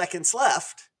 1.8 seconds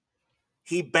left,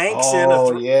 he banks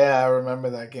I remember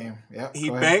that game. Yeah,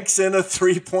 he banks in a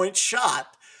 3-point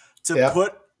shot to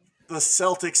put the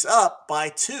Celtics up by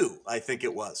 2, I think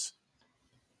it was.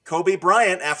 Kobe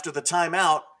Bryant, after the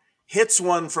timeout, hits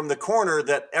one from the corner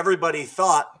that everybody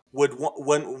thought would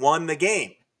won the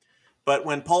game. But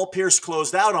when Paul Pierce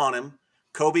closed out on him,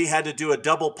 Kobe had to do a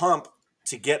double pump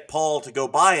to get Paul to go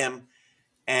by him.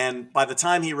 And by the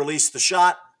time he released the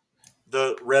shot,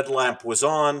 the red lamp was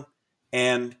on,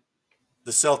 and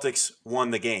the Celtics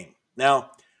won the game.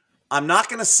 Now, I'm not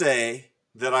going to say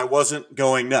that I wasn't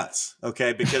going nuts,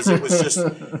 okay, because it was just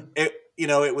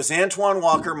it was Antoine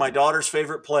Walker, my daughter's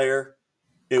favorite player.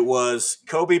 It was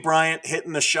Kobe Bryant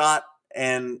hitting the shot,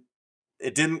 and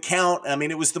it didn't count. I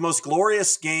mean, it was the most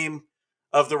glorious game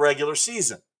of the regular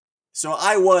season. So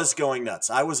I was going nuts.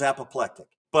 I was apoplectic.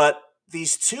 But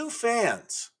these two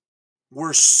fans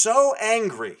were so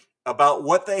angry about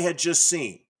what they had just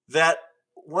seen that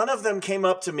one of them came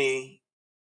up to me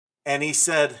and he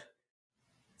said,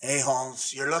 "Hey,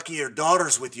 Holmes, you're lucky your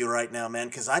daughter's with you right now, man,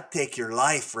 because I'd take your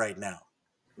life right now."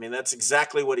 I mean, that's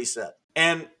exactly what he said.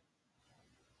 And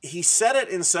he said it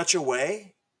in such a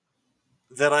way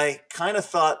that I kind of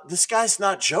thought, this guy's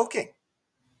not joking.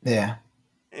 Yeah.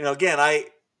 Again, I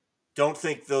don't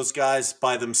think those guys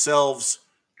by themselves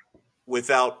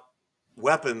without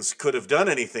weapons could have done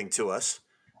anything to us.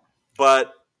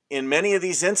 But in many of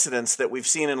these incidents that we've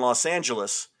seen in Los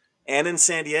Angeles and in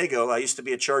San Diego, I used to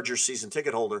be a Chargers season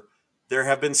ticket holder, there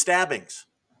have been stabbings.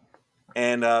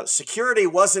 And security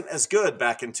wasn't as good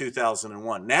back in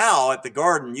 2001. Now at the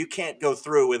Garden, you can't go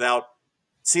through without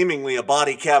seemingly a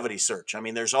body cavity search. I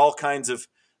mean, there's all kinds of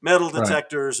metal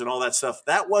detectors and all that stuff.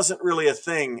 That wasn't really a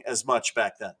thing as much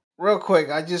back then. Real quick,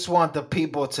 I just want the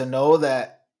people to know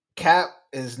that Cap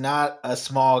is not a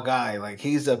small guy. Like,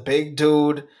 he's a big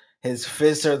dude. His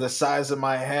fists are the size of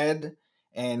my head,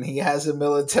 and he has a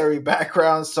military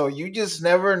background. So you just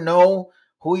never know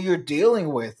who you're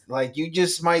dealing with. Like, you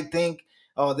just might think,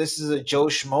 oh, this is a Joe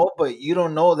Schmo, but you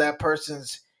don't know that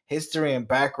person's history and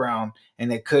background,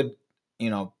 and it could,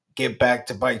 get back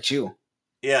to bite you.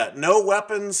 Yeah, no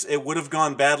weapons. It would have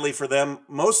gone badly for them,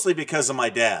 mostly because of my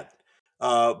dad.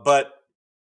 But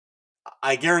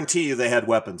I guarantee you they had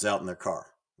weapons out in their car.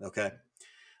 Okay.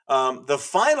 The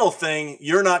final thing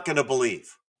you're not going to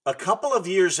believe. A couple of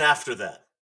years after that,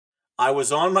 I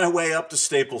was on my way up to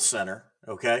Staples Center,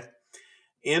 okay,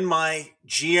 in my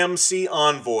GMC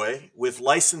Envoy with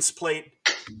license plate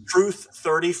Truth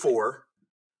 34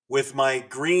 with my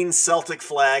green Celtic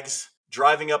flags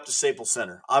driving up to Staples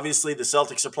Center. Obviously, the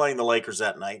Celtics are playing the Lakers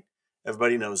that night.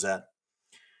 Everybody knows that.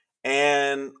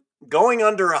 And going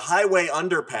under a highway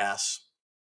underpass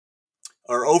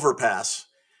or overpass,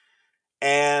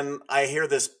 and I hear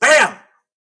this bam,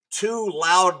 two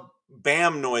loud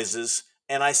bam noises,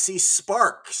 and I see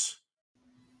sparks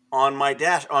on my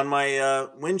dash, on my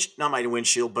not my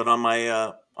windshield, but on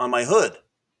my hood.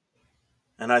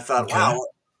 And I thought, wow,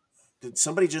 did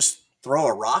somebody just throw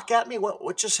a rock at me?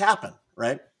 What just happened?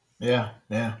 Right? Yeah.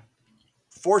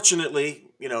 Fortunately,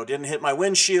 didn't hit my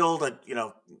windshield.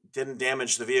 Didn't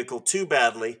damage the vehicle too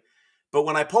badly. But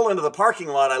when I pull into the parking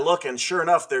lot, I look, and sure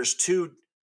enough, there's two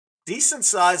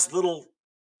decent-sized little,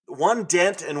 one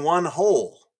dent and one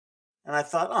hole. And I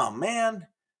thought, oh, man,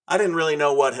 I didn't really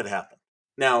know what had happened.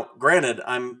 Now, granted,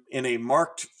 I'm in a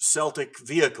marked Celtic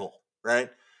vehicle, right?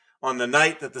 On the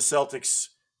night that the Celtics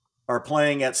are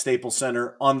playing at Staples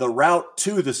Center, on the route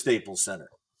to the Staples Center.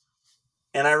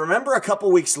 And I remember a couple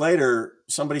weeks later,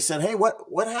 somebody said, "Hey,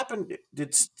 what happened?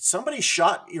 Did somebody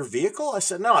shot your vehicle?" I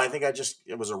said, "No, I think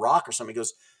it was a rock or something." He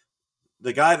goes,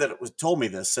 the guy that told me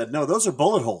this said, "No, those are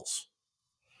bullet holes."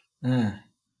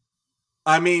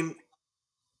 I mean,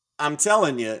 I'm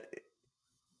telling you,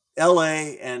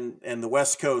 LA and the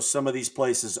West Coast, some of these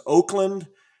places, Oakland,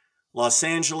 Los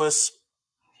Angeles,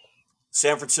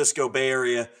 San Francisco Bay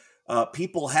Area,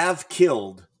 people have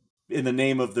killed in the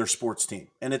name of their sports team.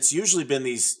 And it's usually been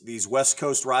these West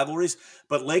Coast rivalries,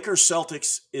 but Lakers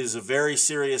Celtics is a very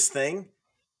serious thing.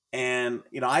 And,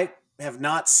 I have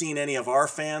not seen any of our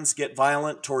fans get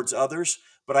violent towards others,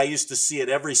 but I used to see it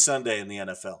every Sunday in the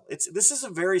NFL. This is a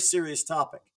very serious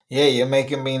topic. Yeah, you're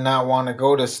making me not want to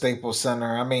go to Staples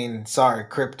Center. I mean, sorry,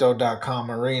 Crypto.com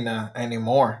Arena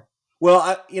anymore.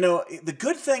 Well, the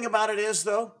good thing about it is,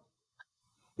 though,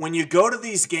 when you go to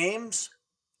these games,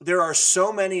 there are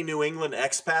so many New England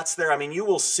expats there. I mean, you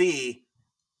will see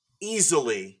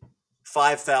easily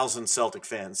 5,000 Celtic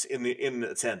fans in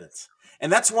attendance.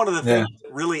 And that's one of the things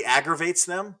that really aggravates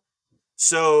them.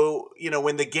 So,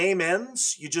 when the game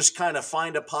ends, you just kind of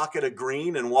find a pocket of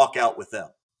green and walk out with them.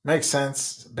 Makes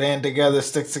sense. Band together,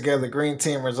 stick together, green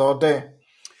teamers all day.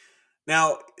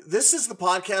 Now, this is the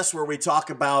podcast where we talk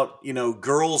about,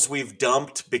 girls we've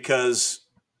dumped because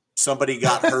somebody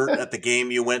got hurt at the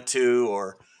game you went to,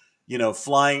 or,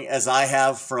 flying as I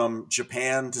have from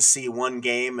Japan to see one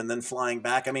game and then flying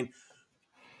back. I mean,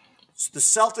 the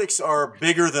Celtics are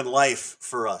bigger than life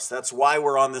for us. That's why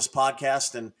we're on this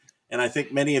podcast. And I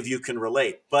think many of you can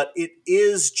relate, but it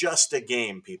is just a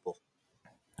game, people.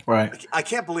 Right. I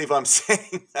can't believe I'm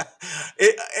saying that.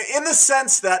 In the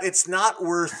sense that it's not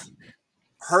worth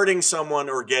hurting someone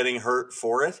or getting hurt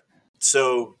for it.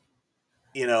 So,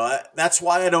 that's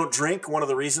why I don't drink. One of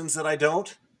the reasons that I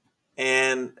don't.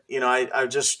 And, I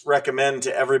just recommend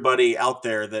to everybody out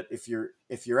there that if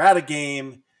you're at a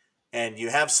game and you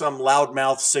have some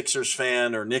loudmouth Sixers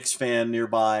fan or Knicks fan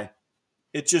nearby,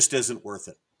 it just isn't worth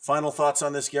it. Final thoughts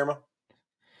on this, Guillermo?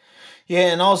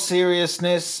 Yeah, in all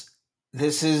seriousness,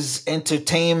 this is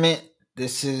entertainment.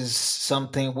 This is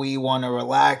something we want to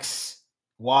relax,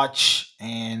 watch,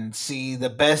 and see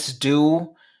the best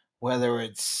do, whether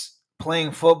it's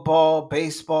playing football,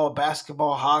 baseball,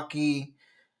 basketball, hockey,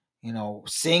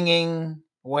 singing,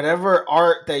 whatever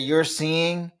art that you're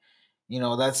seeing,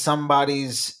 that's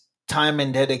somebody's time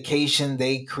and dedication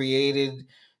they created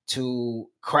to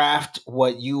craft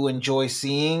what you enjoy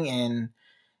seeing. And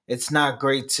it's not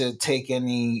great to take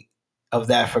any of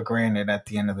that for granted at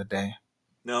the end of the day.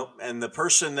 No, and the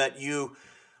person that you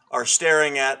are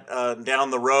staring at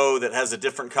down the row that has a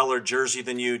different colored jersey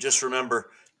than you, just remember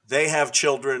they have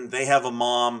children, they have a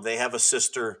mom, they have a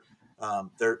sister.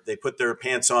 They put their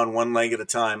pants on one leg at a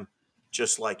time,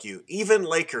 just like you. Even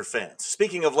Laker fans.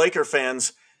 Speaking of Laker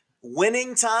fans,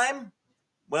 winning time,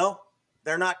 well,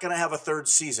 they're not going to have a third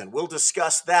season. We'll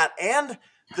discuss that and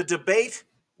the debate,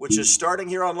 which is starting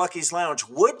here on Lucky's Lounge.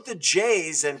 Would the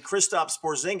Jays and Kristaps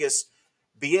Porzingis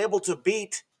be able to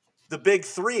beat the big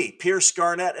three, Pierce,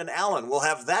 Garnett, and Allen? We'll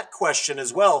have that question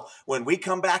as well when we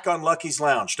come back on Lucky's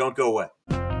Lounge. Don't go away.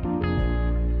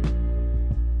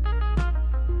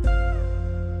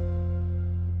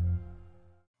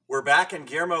 We're back, and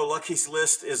Guillermo, Lucky's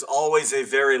List is always a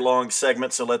very long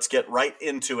segment, so let's get right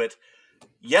into it.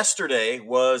 Yesterday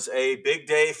was a big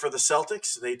day for the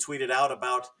Celtics. They tweeted out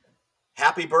about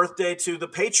happy birthday to the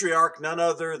patriarch, none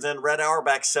other than Red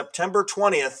Auerbach, September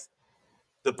 20th,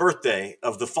 the birthday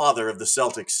of the father of the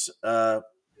Celtics.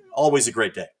 Always a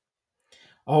great day.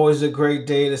 Always a great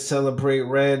day to celebrate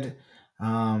Red.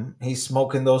 He's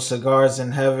smoking those cigars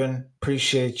in heaven.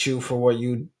 Appreciate you for what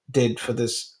you did for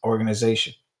this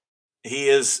organization. He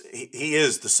is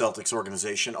the Celtics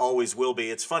organization, always will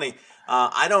be. It's funny.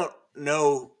 I don't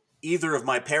know either of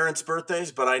my parents'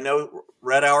 birthdays, but I know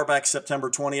Red Auerbach,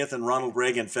 September 20th, and Ronald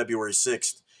Reagan, February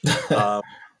 6th.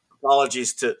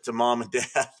 Apologies to mom and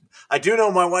dad. I do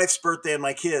know my wife's birthday and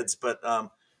my kids, but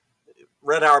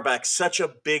Red Auerbach, such a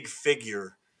big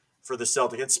figure for the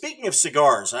Celtics. And speaking of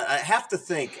cigars, I have to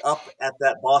think up at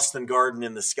that Boston Garden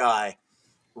in the sky,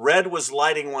 Red was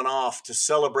lighting one off to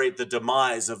celebrate the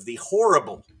demise of the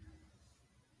horrible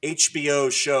HBO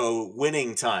show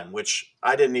Winning Time, which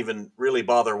I didn't even really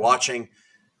bother watching.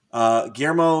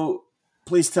 Guillermo,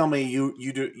 please tell me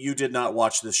you did not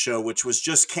watch this show, which was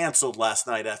just canceled last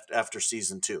night after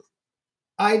season 2.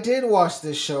 I did watch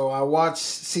this show. I watched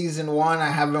season 1. I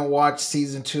haven't watched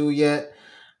season 2 yet.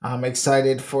 I'm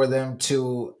excited for them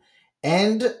to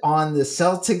end on the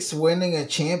Celtics winning a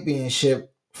championship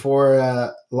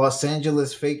for Los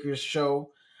Angeles Fakers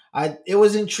show. It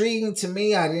was intriguing to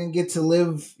me. I didn't get to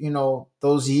live,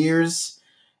 those years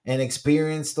and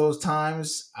experience those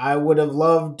times. I would have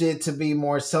loved it to be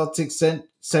more Celtics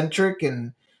centric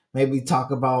and maybe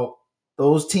talk about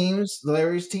those teams,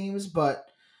 Larry's teams, but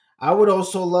I would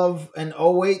also love an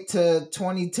 08 to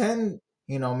 2010,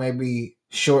 maybe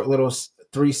short little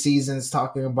 3 seasons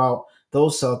talking about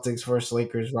those Celtics versus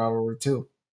Lakers rivalry too.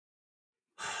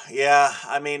 Yeah,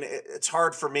 I mean, it's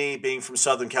hard for me being from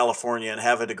Southern California and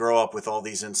having to grow up with all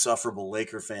these insufferable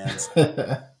Laker fans.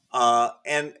 And,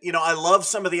 I love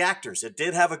some of the actors. It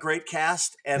did have a great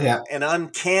cast and Yeah. an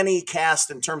uncanny cast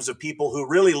in terms of people who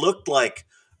really looked like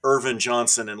Irvin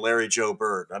Johnson and Larry Joe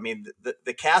Bird. I mean,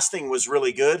 the casting was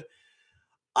really good.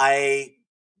 I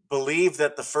believe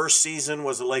that the first season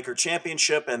was a Laker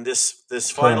championship and this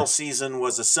final Correct. season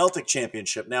was a Celtic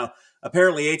championship. Now,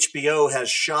 apparently HBO has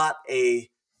shot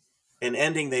an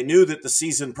ending. They knew that the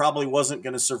season probably wasn't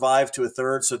going to survive to a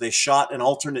third, so they shot an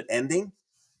alternate ending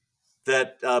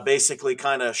that basically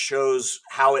kind of shows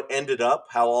how it ended up,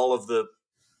 how all of the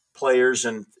players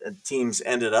and teams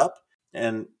ended up.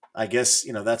 And I guess,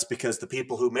 that's because the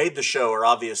people who made the show are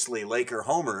obviously Laker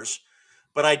homers.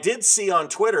 But I did see on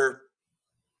Twitter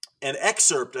an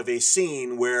excerpt of a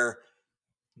scene where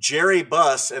Jerry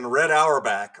Buss and Red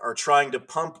Auerbach are trying to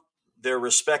pump their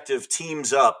respective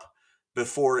teams up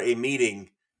before a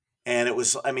meeting. And it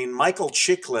was, Michael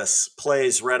Chiklis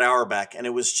plays Red Auerbach, and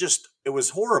it was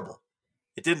horrible.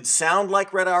 It didn't sound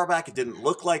like Red Auerbach. It didn't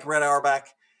look like Red Auerbach.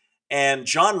 And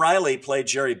John Riley played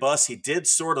Jerry Buss. He did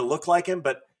sort of look like him,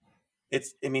 but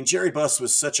Jerry Buss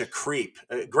was such a creep.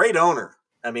 A great owner.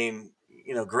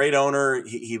 Great owner.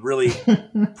 He really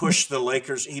pushed the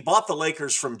Lakers. He bought the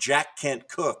Lakers from Jack Kent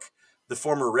Cooke, the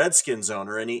former Redskins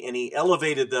owner, and he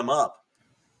elevated them up.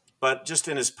 But just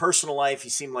in his personal life, he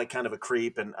seemed like kind of a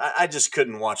creep, and I just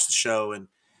couldn't watch the show. And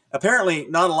apparently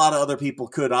not a lot of other people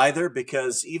could either,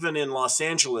 because even in Los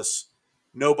Angeles,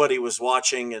 nobody was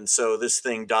watching, and so this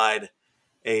thing died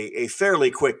a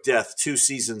fairly quick death. 2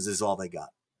 seasons is all they got.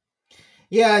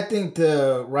 Yeah, I think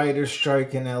the writer's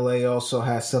strike in LA also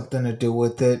has something to do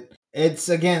with it. It's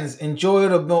again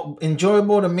enjoyable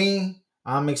to me.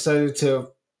 I'm excited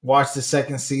to watch the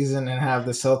second season and have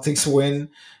the Celtics win.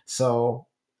 So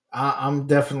I'm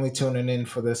definitely tuning in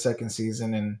for the second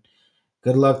season, and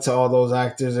good luck to all those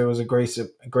actors. It was a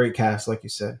great cast, like you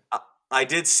said. I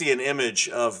did see an image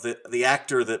of the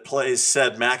actor that plays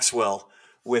Said Maxwell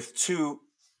with two,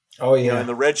 Oh in yeah.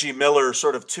 the Reggie Miller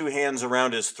sort of two hands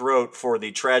around his throat for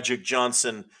the tragic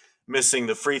Johnson missing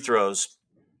the free throws.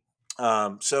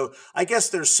 So I guess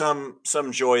there's some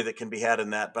joy that can be had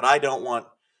in that, but I don't want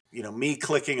me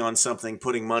clicking on something,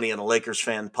 putting money in a Lakers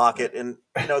fan pocket, and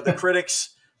the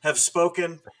critics have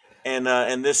spoken,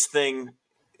 and this thing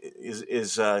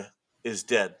is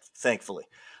dead, thankfully.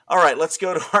 All right, let's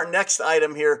go to our next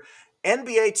item here.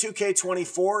 NBA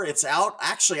 2K24, it's out.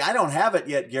 Actually, I don't have it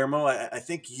yet, Guillermo. I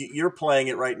think you're playing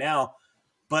it right now,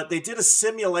 but they did a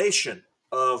simulation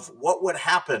of what would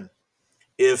happen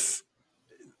if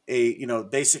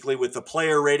basically with the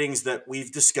player ratings that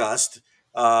we've discussed,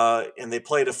 and they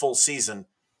played a full season.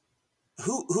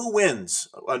 Who wins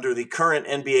under the current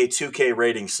NBA 2K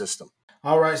rating system?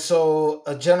 All right, so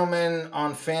a gentleman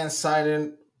on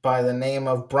Fansided by the name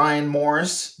of Brian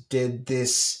Morris did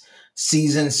this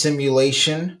season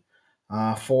simulation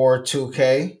for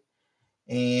 2K,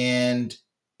 and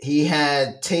he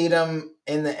had Tatum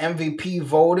in the MVP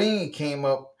voting. He came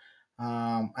up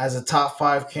as a top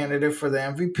 5 candidate for the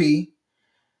MVP.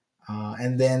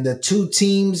 And then the two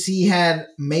teams he had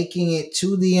making it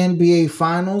to the NBA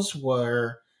Finals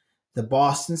were the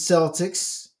Boston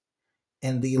Celtics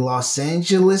and the Los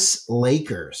Angeles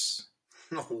Lakers.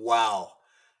 Wow.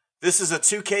 This is a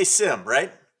 2K sim,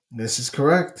 right? This is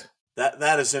correct.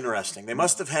 That is interesting. They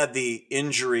must have had the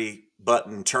injury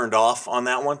button turned off on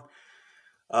that one,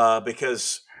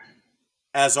 because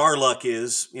as our luck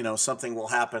is, something will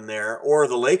happen there. Or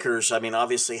the Lakers, I mean,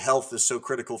 obviously health is so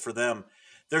critical for them.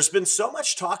 There's been so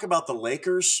much talk about the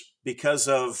Lakers because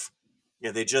of,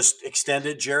 they just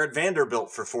extended Jared Vanderbilt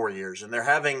for 4 years, and they're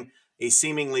having a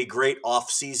seemingly great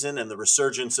offseason and the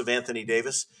resurgence of Anthony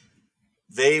Davis.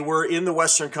 They were in the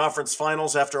Western Conference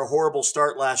Finals after a horrible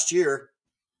start last year,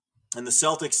 and the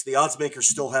Celtics, the odds makers,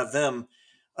 still have them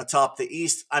atop the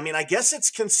East. I mean, I guess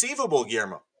it's conceivable,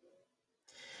 Guillermo.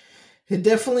 It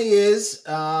definitely is.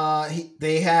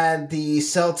 They had the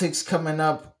Celtics coming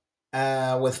up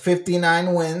with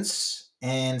 59 wins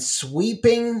and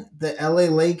sweeping the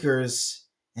LA Lakers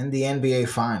in the NBA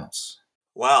Finals.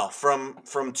 Wow, from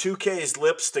 2K's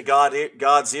lips to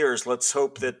God's ears, let's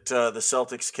hope that the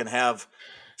Celtics can have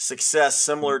success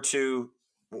similar to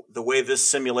the way this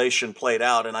simulation played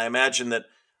out. And I imagine that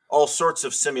all sorts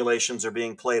of simulations are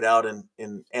being played out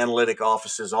in analytic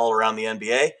offices all around the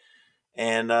NBA.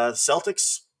 And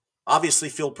Celtics obviously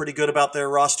feel pretty good about their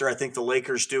roster. I think the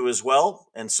Lakers do as well,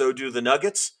 and so do the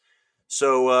Nuggets.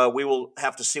 So we will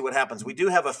have to see what happens. We do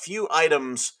have a few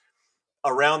items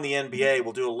around the NBA.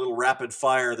 We'll do a little rapid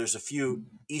fire. There's a few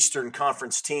Eastern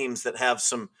Conference teams that have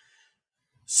some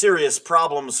serious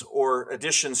problems or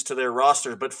additions to their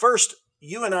roster. But first,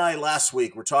 you and I last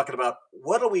week were talking about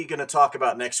what are we going to talk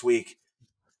about next week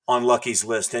on Lucky's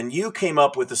List. And you came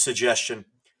up with a suggestion.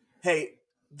 Hey,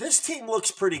 this team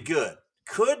looks pretty good.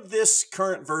 Could this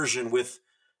current version with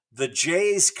the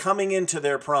Jays coming into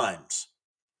their primes,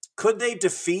 could they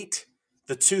defeat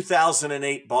the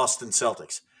 2008 Boston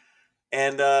Celtics?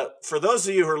 And for those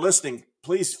of you who are listening,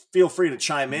 please feel free to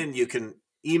chime in. You can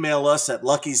email us at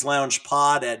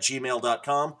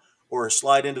luckysloungepod@gmail.com or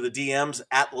slide into the DMs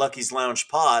at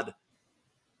luckysloungepod.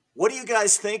 What do you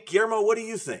guys think? Guillermo, what do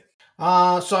you think?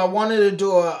 So I wanted to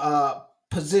do a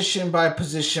position by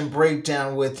position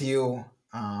breakdown with you.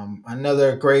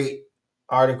 Another great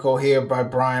article here by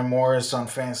Brian Morris on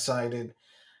Fansided.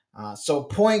 So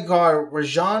point guard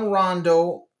Rajon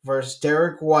Rondo versus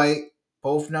Derek White,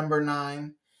 both number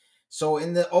 9. So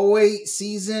in the 08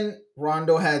 season,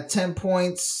 Rondo had 10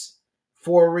 points,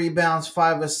 4 rebounds,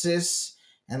 5 assists.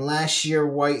 And last year,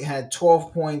 White had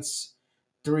 12 points,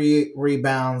 3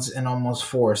 rebounds, and almost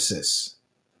 4 assists.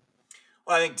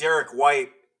 Well, I think Derek White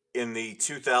in the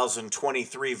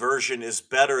 2023 version is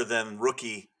better than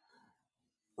rookie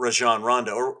Rajon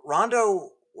Rondo.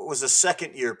 Rondo was a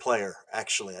second-year player,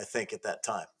 actually, I think, at that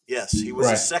time. Yes, he was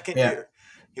a second year.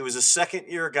 He was a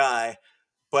second-year guy.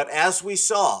 But as we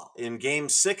saw in Game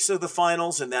 6 of the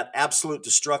Finals and that absolute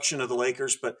destruction of the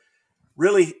Lakers, but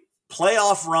really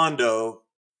playoff Rondo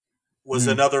was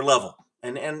another level.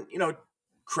 And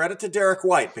credit to Derek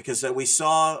White, because we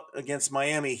saw against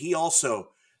Miami, he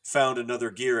also found another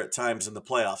gear at times in the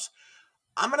playoffs.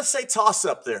 I'm going to say toss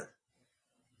up there.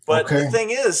 But Okay. the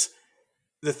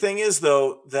thing is,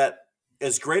 though, that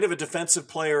as great of a defensive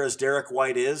player as Derek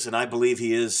White is, and I believe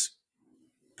he is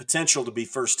potential to be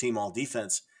first team all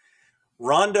defense,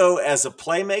 Rondo as a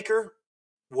playmaker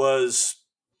was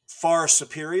far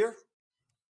superior.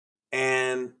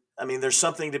 And I mean, there's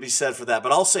something to be said for that,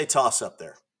 but I'll say toss up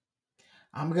there.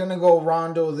 I'm gonna go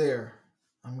Rondo there.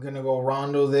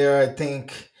 I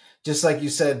think, just like you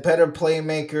said, better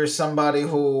playmaker, somebody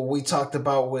who we talked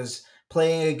about was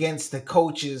playing against the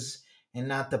coaches and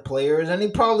not the players, and he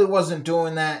probably wasn't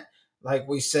doing that. Like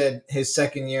we said, his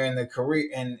second year in the career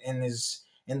and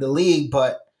in the league,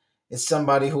 but it's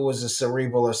somebody who was a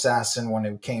cerebral assassin when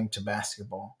it came to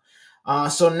basketball.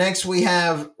 So next we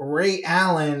have Ray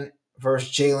Allen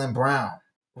versus Jaylen Brown.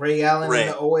 Ray Allen in Ray.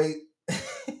 the '08.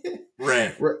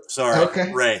 Ray. Sorry.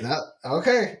 Okay. Ray.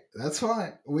 Okay. That's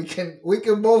fine. We can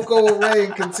both go with Ray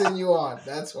and continue on.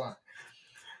 That's fine.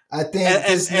 I think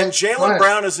and Jaylen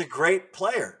Brown is a great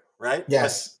player, right?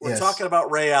 Yes. But we're talking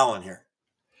about Ray Allen here.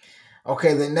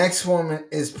 Okay, the next one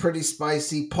is pretty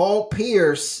spicy. Paul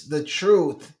Pierce, the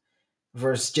truth,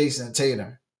 versus Jason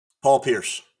Tatum. Paul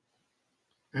Pierce.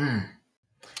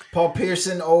 Paul Pierce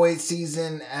in 08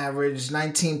 season averaged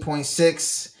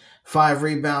 19.6, 5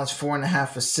 rebounds,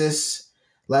 4.5 assists.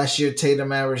 Last year,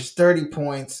 Tatum averaged 30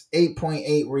 points,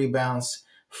 8.8 rebounds,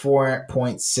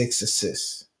 4.6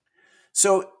 assists.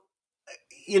 So,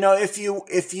 if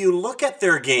you look at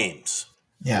their games,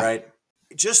 right,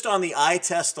 just on the eye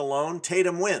test alone,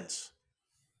 Tatum wins.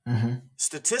 Mm-hmm.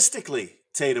 Statistically,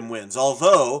 Tatum wins.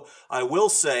 Although I will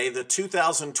say the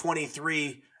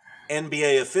 2023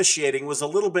 NBA officiating was a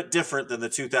little bit different than the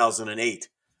 2008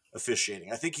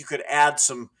 officiating. I think you could add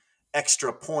some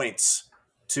extra points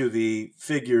to the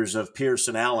figures of Pierce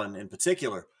and Allen in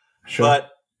particular. Sure.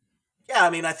 But, yeah, I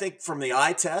mean, I think from the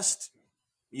eye test,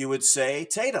 you would say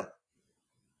Tatum.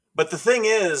 But the thing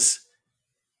is,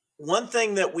 one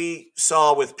thing that we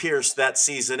saw with Pierce that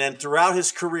season and throughout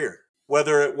his career,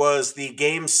 whether it was the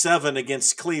Game 7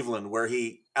 against Cleveland where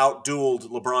he outdueled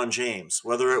LeBron James,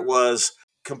 whether it was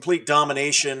complete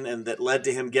domination and that led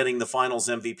to him getting the Finals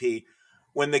MVP,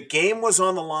 when the game was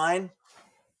on the line,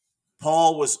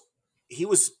 Paul was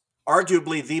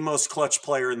arguably the most clutch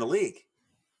player in the league.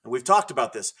 And we've talked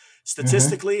about this.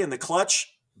 Statistically, in the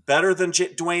clutch, better than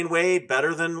Dwayne Wade,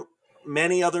 better than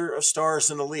many other stars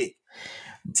in the league.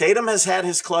 Tatum has had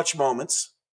his clutch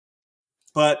moments,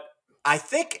 but I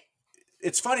think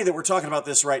it's funny that we're talking about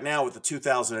this right now with the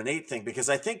 2008 thing, because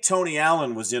I think Tony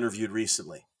Allen was interviewed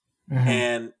recently,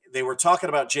 and they were talking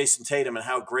about Jason Tatum and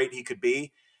how great he could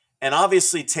be. And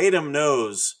obviously Tatum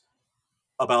knows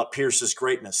about Pierce's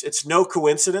greatness. It's no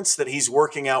coincidence that he's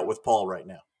working out with Paul right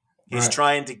now. He's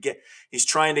trying to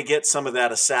get some of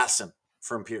that assassin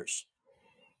from Pierce,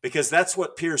 because that's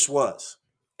what Pierce was.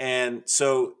 And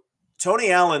so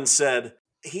Tony Allen said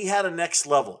he had a next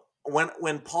level.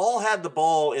 When Paul had the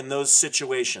ball in those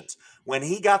situations, when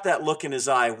he got that look in his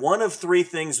eye, one of three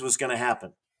things was going to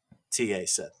happen, TA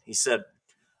said. He said,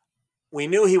 we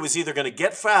knew he was either going to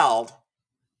get fouled,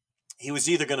 he was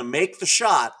either going to make the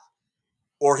shot,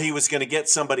 or he was going to get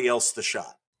somebody else the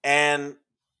shot. And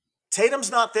Tatum's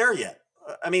not there yet.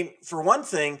 I mean, for one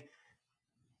thing,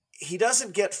 he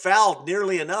doesn't get fouled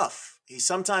nearly enough. He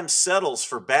sometimes settles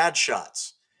for bad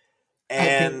shots.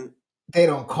 And they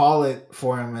don't call it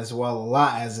for him as well a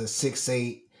lot as a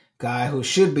 6'8" guy who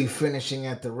should be finishing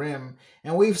at the rim.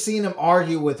 And we've seen him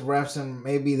argue with refs, and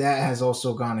maybe that has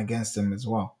also gone against him as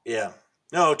well. Yeah.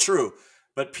 No, true.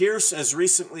 But Pierce, as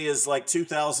recently as like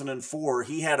 2004,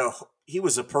 he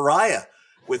was a pariah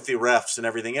with the refs and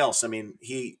everything else. I mean,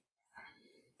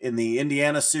 in the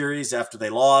Indiana series after they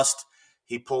lost,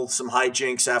 he pulled some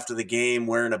hijinks after the game,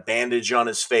 wearing a bandage on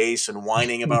his face and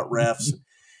whining about refs.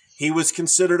 He was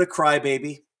considered a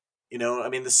crybaby. I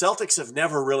mean, the Celtics have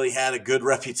never really had a good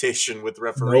reputation with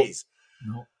referees.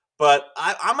 Nope. But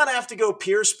I'm going to have to go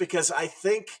Pierce, because I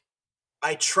think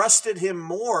I trusted him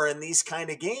more in these kind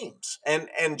of games.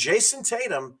 And Jason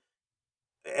Tatum,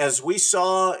 as we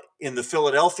saw in the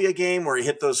Philadelphia game where he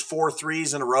hit those 4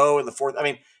 threes in a row in the fourth, I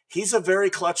mean, he's a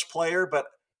very clutch player, but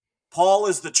Paul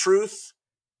is the truth.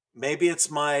 Maybe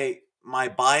it's my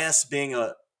bias being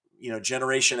a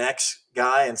Generation X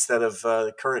guy instead of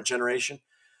the current generation.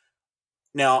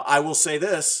 Now, I will say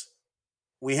this.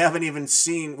 We haven't even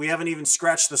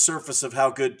scratched the surface of how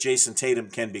good Jason Tatum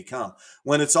can become.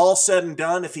 When it's all said and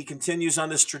done, if he continues on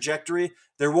this trajectory,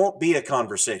 there won't be a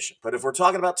conversation. But if we're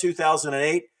talking about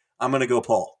 2008, I'm going to go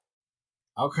Paul.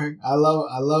 Okay. I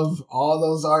love all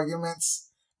those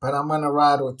arguments, but I'm going to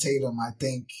ride with Tatum. I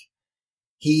think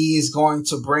he is going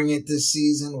to bring it this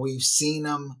season. We've seen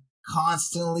him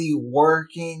constantly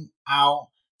working out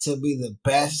to be the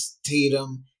best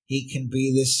Tatum he can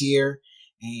be this year.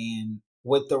 And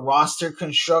with the roster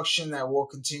construction that we'll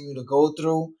continue to go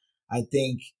through, I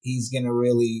think he's going to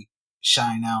really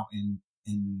shine out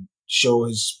and show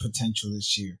his potential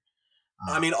this year.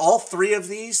 I mean, all three of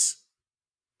these,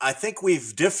 I think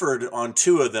we've differed on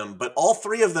two of them, but all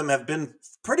three of them have been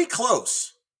pretty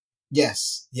close.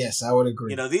 Yes, I would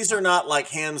agree. These are not like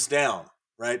hands down,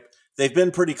 right? They've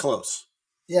been pretty close.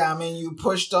 Yeah, I mean, you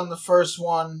pushed on the first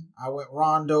one. I went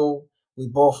Rondo. We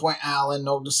both went Allen.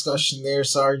 No discussion there.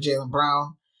 Sorry, Jaylen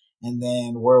Brown. And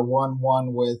then we're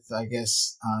 1-1 with, I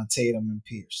guess, Tatum and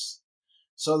Pierce.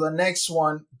 So the next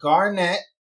one, Garnett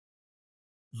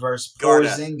versus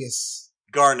Porzingis.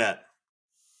 Garnett.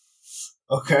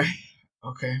 Okay.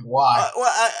 Why?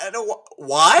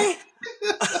 Why?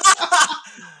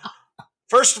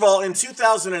 First of all, in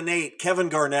 2008, Kevin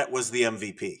Garnett was the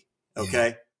MVP.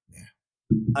 Okay.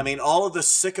 Yeah. I mean, all of the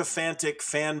sycophantic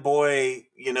fanboy,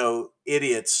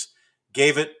 idiots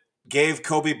gave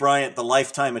Kobe Bryant the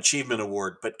Lifetime Achievement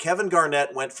Award. But Kevin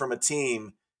Garnett went from a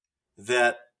team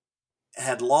that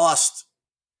had lost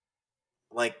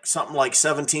something like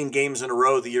 17 games in a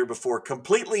row the year before,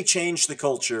 completely changed the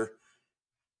culture.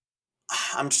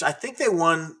 I think they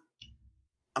won.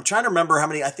 I'm trying to remember how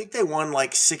many. I think they won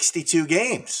like 62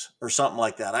 games or something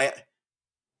like that. I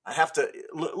have to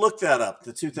look that up,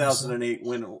 the 2008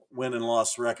 win and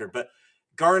loss record. But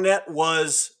Garnett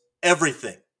was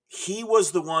everything. He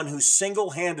was the one who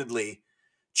single-handedly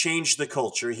changed the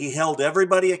culture. He held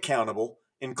everybody accountable,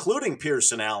 including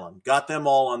Pierce and Allen, got them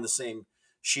all on the same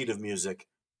sheet of music.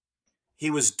 He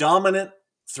was dominant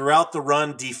throughout the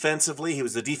run defensively. He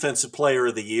was the defensive player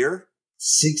of the year.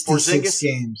 66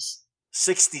 games.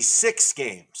 66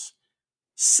 games.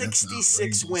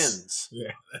 66 wins.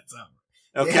 Yeah, that's outrageous.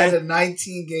 Okay. They had a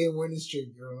 19-game winning streak.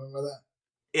 You remember that?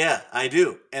 Yeah, I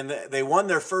do. And they won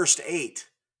their first 8.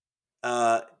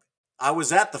 I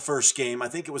was at the first game. I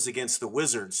think it was against the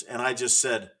Wizards. And I just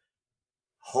said,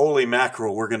 holy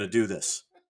mackerel, we're going to do this.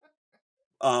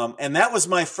 And that was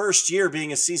my first year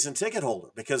being a season ticket holder.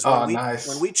 Because when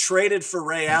we traded for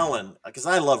Ray Allen, because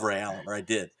I love Ray Allen, or I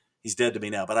did. He's dead to me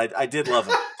now, but I did love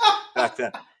him back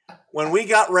then. When we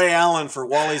got Ray Allen for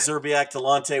Wally Zerbiak,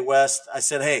 Delonte West, I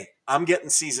said, hey, I'm getting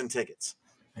season tickets.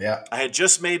 Yeah. I had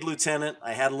just made lieutenant.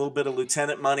 I had a little bit of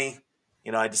lieutenant money.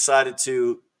 I decided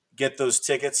to get those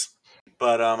tickets.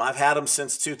 But I've had them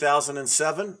since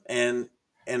 2007, and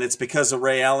it's because of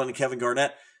Ray Allen and Kevin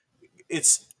Garnett.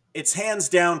 It's hands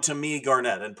down to me,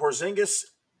 Garnett. And Porzingis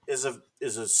is a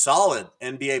solid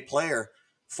NBA player,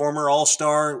 former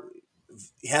All-Star.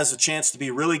 He has a chance to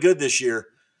be really good this year.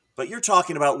 But you're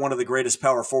talking about one of the greatest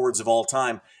power forwards of all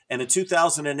time. And in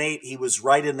 2008, he was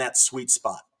right in that sweet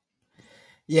spot.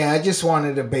 Yeah, I just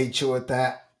wanted to bait you with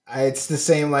that. It's the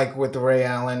same like with Ray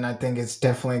Allen. I think it's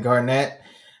definitely Garnett.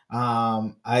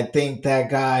 I think that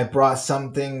guy brought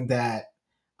something that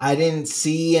I didn't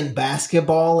see in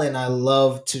basketball, and I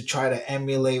love to try to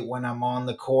emulate when I'm on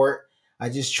the court. I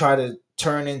just try to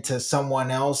turn into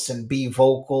someone else and be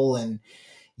vocal and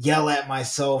yell at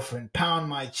myself and pound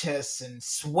my chest and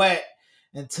sweat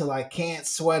until I can't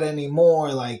sweat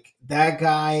anymore. Like, that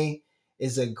guy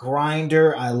is a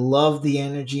grinder. I love the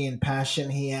energy and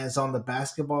passion he has on the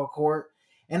basketball court.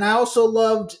 And I also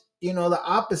loved, the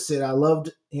opposite. I loved,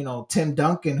 Tim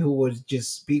Duncan, who would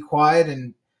just be quiet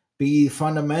and be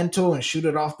fundamental and shoot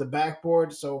it off the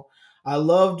backboard. So I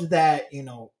loved that,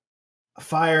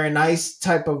 fire and ice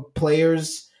type of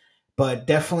players, but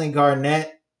definitely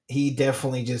Garnett. He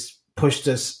definitely just pushed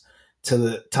us to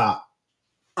the top.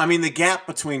 I mean, the gap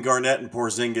between Garnett and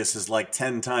Porzingis is like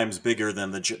 10 times bigger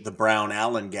than the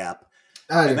Brown-Allen gap.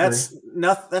 And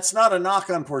that's not a knock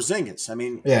on Porzingis. I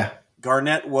mean, yeah,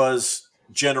 Garnett was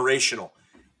generational,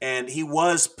 and he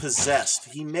was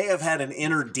possessed. He may have had an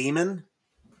inner demon.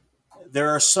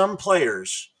 There are some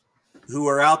players who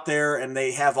are out there and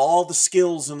they have all the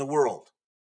skills in the world.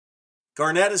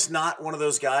 Garnett is not one of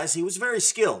those guys. He was very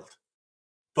skilled.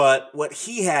 But what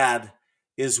he had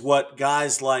is what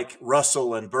guys like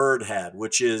Russell and Bird had,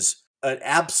 which is an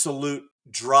absolute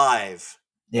drive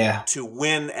to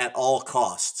win at all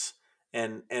costs.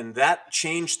 And that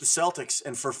changed the Celtics.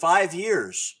 And for 5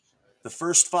 years, the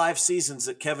first 5 seasons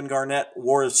that Kevin Garnett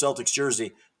wore a Celtics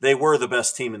jersey, they were the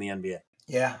best team in the NBA.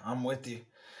 Yeah, I'm with you.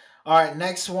 All right,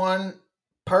 next one,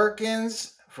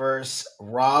 Perkins versus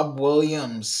Rob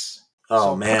Williams.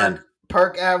 Oh, man.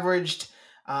 Perk averaged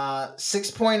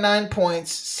 6.9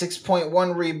 points,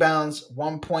 6.1 rebounds,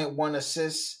 1.1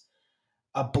 assists,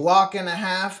 a block and a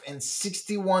half, and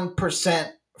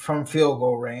 61% from field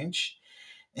goal range.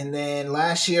 And then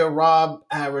last year, Rob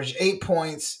averaged 8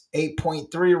 points,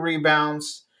 8.3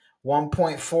 rebounds,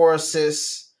 1.4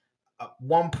 assists,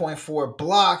 1.4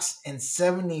 blocks, and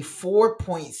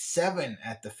 74.7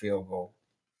 at the field goal.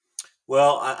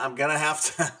 Well, I'm going to have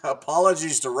to,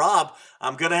 apologies to Rob,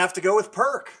 I'm going to have to go with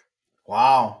Perk.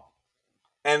 Wow.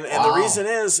 And the reason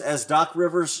Wow. is, as Doc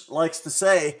Rivers likes to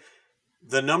say,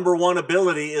 the number one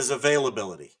ability is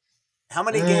availability. How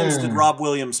many games did Mm. Rob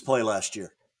Williams play last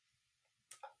year?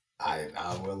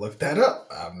 I will look that up.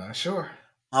 I'm not sure.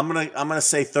 I'm gonna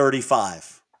say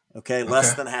 35. Okay,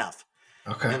 less Okay. than half.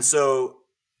 Okay. And so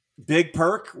Big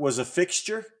Perk was a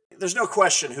fixture. There's no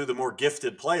question who the more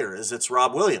gifted player is. It's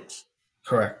Rob Williams.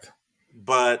 Correct.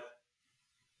 But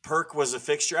Perk was a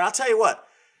fixture. I'll tell you what,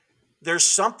 there's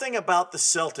something about the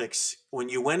Celtics when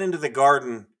you went into the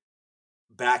Garden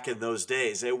back in those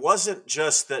days. It wasn't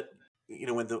just that,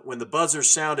 when the buzzer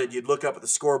sounded, you'd look up at the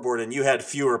scoreboard and you had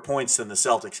fewer points than the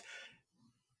Celtics.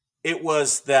 It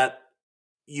was that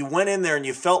you went in there and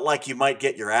you felt like you might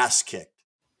get your ass kicked.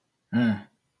 Mm.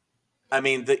 I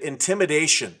mean, the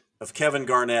intimidation of Kevin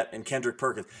Garnett and Kendrick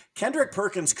Perkins. Kendrick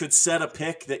Perkins could set a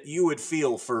pick that you would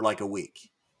feel for like a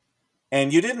week.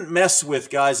 And you didn't mess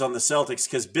with guys on the Celtics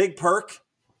because Big Perk,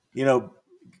 you know,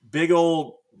 big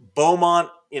old Beaumont,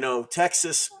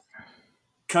 Texas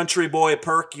country boy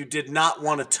Perk, you did not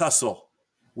want to tussle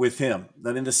with him.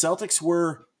 I mean, the Celtics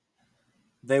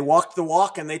they walked the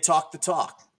walk and they talked the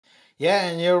talk. Yeah,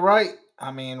 and you're right.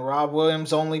 I mean, Rob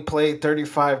Williams only played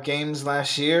 35 games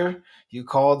last year. You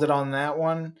called it on that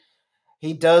one.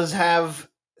 He does have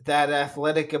that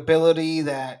athletic ability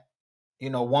that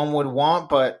one would want,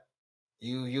 but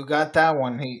you got that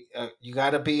one. You got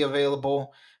to be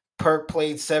available. Perk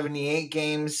played 78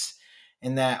 games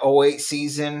in that '08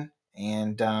 season,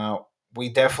 and we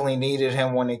definitely needed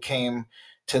him when it came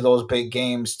to those big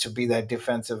games to be that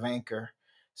defensive anchor.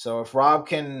 So if Rob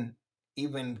can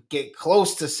even get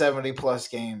close to 70 plus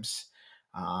games,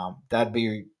 that'd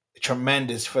be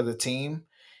tremendous for the team.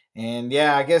 And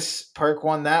yeah, I guess Perk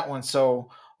won that one. So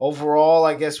overall,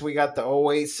 I guess we got the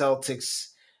 '08 Celtics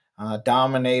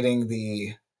dominating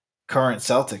the current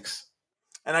Celtics.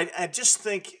 And I just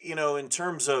think, in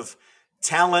terms of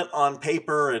talent on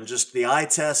paper and just the eye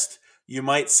test, you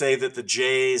might say that the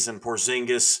Jays and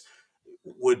Porzingis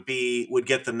would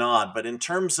get the nod. But in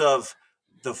terms of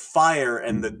the fire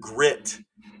and the grit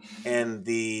and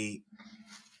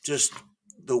just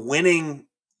the winning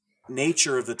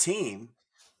nature of the team,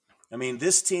 I mean,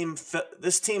 this team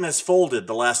has folded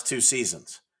the last two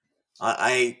seasons.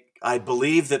 I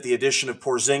believe that the addition of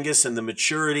Porzingis and the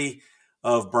maturity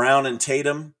of Brown and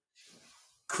Tatum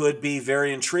could be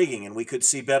very intriguing, and we could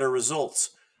see better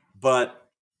results. But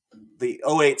the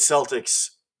 '08 Celtics,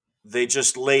 they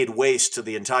just laid waste to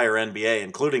the entire NBA,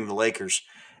 including the Lakers.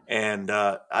 And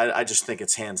I just think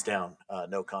it's hands down,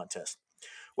 no contest.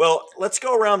 Well, let's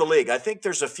go around the league. I think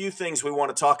there's a few things we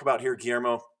want to talk about here,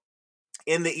 Guillermo,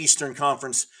 in the Eastern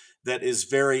Conference that is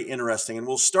very interesting. And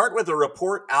we'll start with a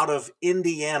report out of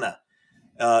Indiana.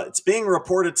 It's being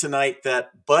reported tonight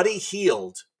that Buddy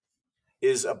Hield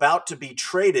is about to be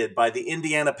traded by the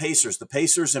Indiana Pacers. The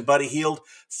Pacers and Buddy Hield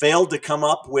failed to come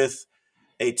up with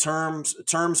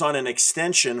terms on an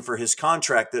extension for his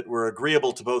contract that were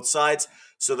agreeable to both sides.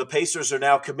 So the Pacers are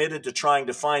now committed to trying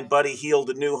to find Buddy Hield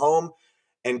a new home.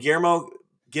 And Guillermo,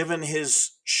 given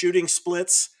his shooting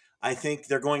splits, I think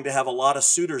they're going to have a lot of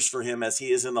suitors for him as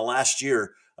he is in the last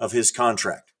year of his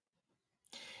contract.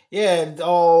 Yeah, it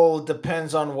all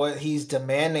depends on what he's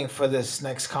demanding for this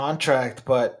next contract,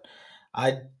 but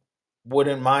I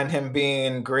wouldn't mind him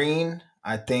being green.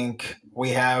 I think we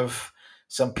have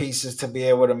some pieces to be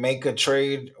able to make a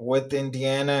trade with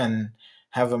Indiana and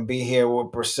have him be here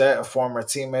with Brissett, a former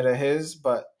teammate of his.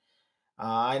 But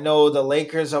I know the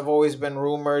Lakers have always been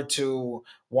rumored to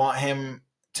want him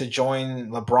to join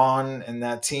LeBron in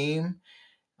that team.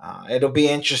 It'll be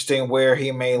interesting where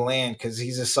he may land because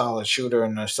he's a solid shooter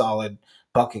and a solid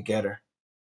bucket getter.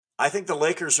 I think the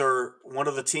Lakers are one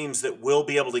of the teams that will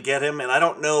be able to get him, and I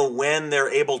don't know when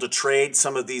they're able to trade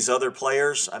some of these other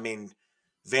players. I mean,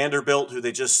 Vanderbilt, who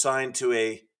they just signed to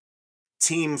a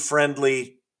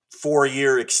team-friendly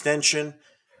 4-year extension.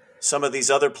 Some of these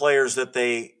other players that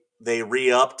they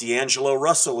re-up, D'Angelo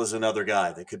Russell is another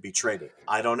guy that could be traded.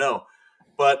 I don't know.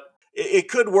 But it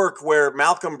could work where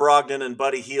Malcolm Brogdon and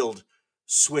Buddy Hield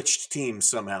switched teams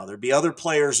somehow. There'd be other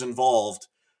players involved.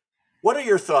 What are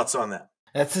your thoughts on that?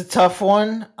 That's a tough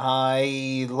one.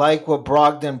 I like what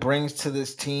Brogdon brings to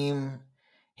this team.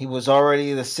 He was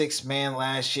already the sixth man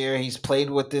last year. He's played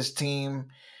with this team.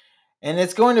 And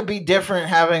it's going to be different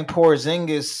having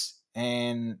Porzingis,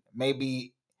 and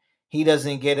maybe he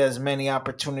doesn't get as many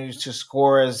opportunities to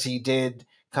score as he did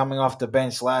coming off the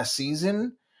bench last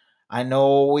season. I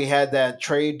know we had that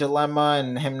trade dilemma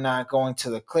and him not going to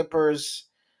the Clippers.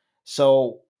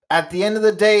 So at the end of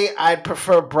the day, I'd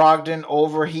prefer Brogdon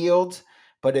over Healed.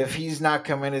 But if he's not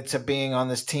committed to being on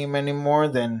this team anymore,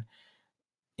 then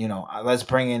let's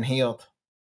bring in Healed.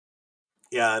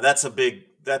 Yeah, that's a big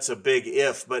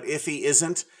if. But if he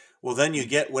isn't, well, then you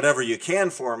get whatever you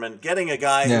can for him. And getting a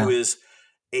guy who Yeah. is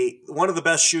one of the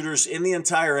best shooters in the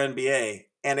entire NBA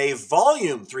and a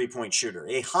volume 3-point shooter,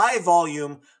 a high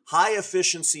volume, high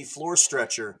efficiency floor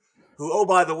stretcher, who, oh,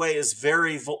 by the way, is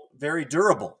very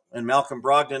durable. And Malcolm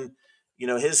Brogdon,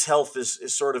 his health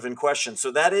is sort of in question.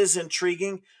 So that is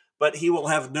intriguing, but he will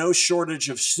have no shortage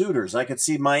of suitors. I could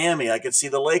see Miami. I could see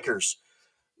the Lakers.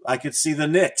 I could see the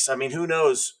Knicks. I mean, who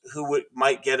knows who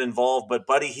might get involved, but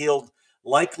Buddy Hield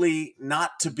likely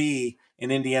not to be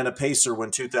an Indiana Pacer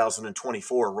when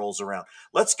 2024 rolls around.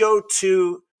 Let's go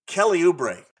to Kelly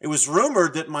Oubre. It was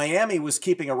rumored that Miami was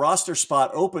keeping a roster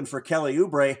spot open for Kelly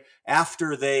Oubre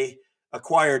after they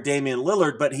acquired Damian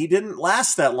Lillard, but he didn't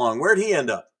last that long. Where'd he end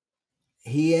up?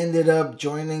 He ended up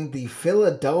joining the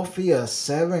Philadelphia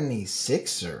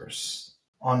 76ers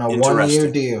on a 1-year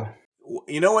Interesting. deal.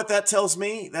 You know what that tells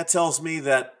me? That tells me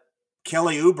that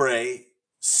Kelly Oubre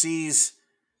sees,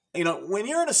 when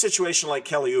you're in a situation like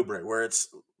Kelly Oubre, where it's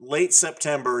late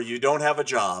September, you don't have a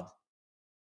job,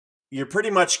 you're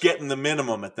pretty much getting the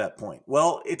minimum at that point.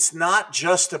 Well, it's not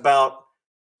just about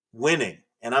winning,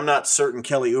 and I'm not certain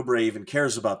Kelly Oubre even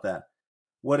cares about that.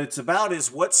 What it's about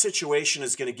is what situation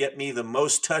is going to get me the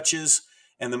most touches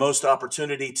and the most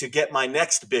opportunity to get my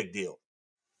next big deal.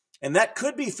 And that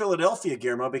could be Philadelphia,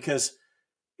 Guillermo, because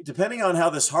depending on how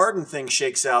this Harden thing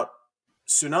shakes out,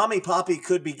 Tsunami Papi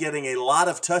could be getting a lot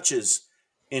of touches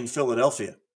in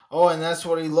Philadelphia. Oh, and that's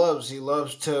what he loves. He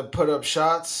loves to put up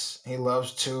shots. He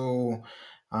loves to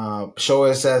show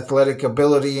his athletic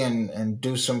ability and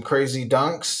do some crazy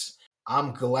dunks.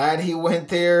 I'm glad he went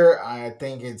there. I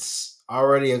think it's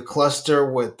already a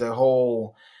cluster with the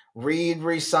whole Reed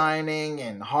resigning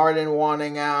and Harden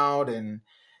wanting out and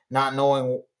not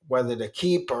knowing whether to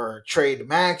keep or trade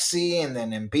Maxey, and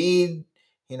then Embiid,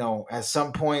 at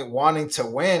some point wanting to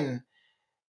win.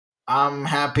 I'm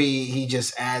happy he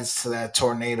just adds to that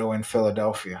tornado in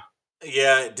Philadelphia.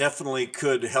 Yeah, it definitely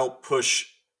could help push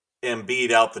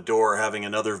Embiid out the door, having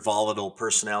another volatile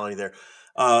personality there.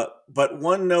 But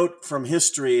one note from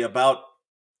history about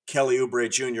Kelly Oubre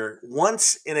Jr.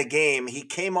 Once in a game, he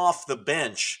came off the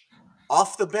bench,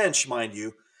 mind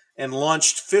you, and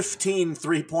launched 15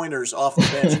 three-pointers off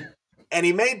the bench, and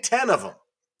he made 10 of them.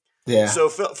 Yeah. So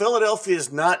Philadelphia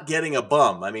is not getting a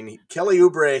bum. I mean, Kelly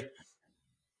Oubre,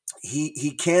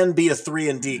 he can be a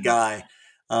 3-and-D guy.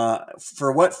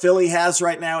 For what Philly has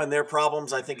right now and their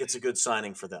problems, I think it's a good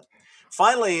signing for them.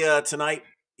 Finally, tonight,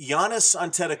 Giannis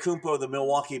Antetokounmpo, the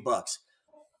Milwaukee Bucks.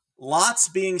 Lots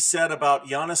being said about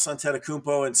Giannis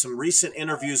Antetokounmpo in some recent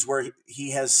interviews where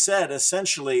he has said,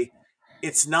 essentially,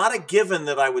 it's not a given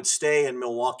that I would stay in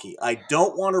Milwaukee. I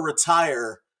don't want to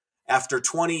retire after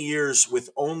 20 years with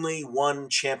only one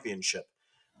championship.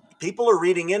 People are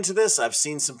reading into this. I've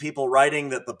seen some people writing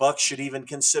that the Bucks should even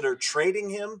consider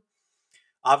trading him.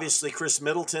 Obviously, Chris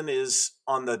Middleton is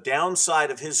on the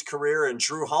downside of his career, and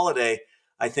Drew Holiday,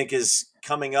 I think, is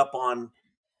coming up on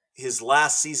his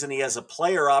last season. He has a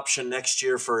player option next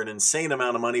year for an insane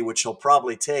amount of money, which he'll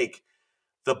probably take.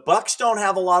 The Bucks don't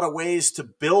have a lot of ways to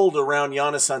build around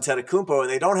Giannis Antetokounmpo, and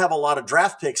they don't have a lot of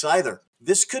draft picks either.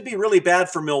 This could be really bad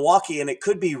for Milwaukee, and it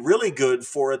could be really good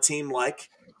for a team like,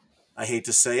 I hate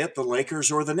to say it, the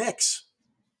Lakers or the Knicks.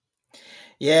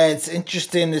 Yeah, it's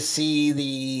interesting to see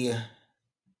the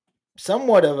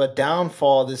somewhat of a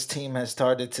downfall this team has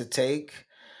started to take.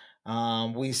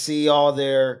 We see all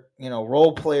their,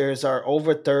 role players are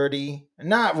over 30.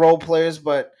 Not role players,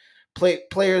 but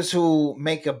players who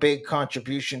make a big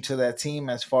contribution to that team,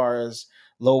 as far as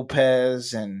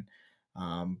Lopez and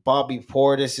Bobby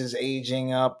Portis is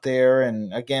aging up there.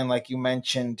 And again, like you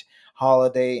mentioned,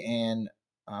 Holiday and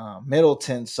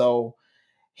Middleton. So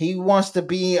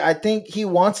I think he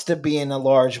wants to be in a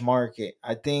large market.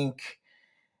 I think,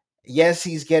 yes,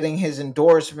 he's getting his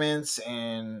endorsements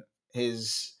and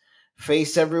his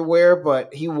face everywhere,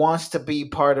 but he wants to be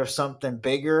part of something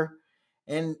bigger.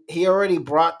 And he already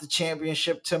brought the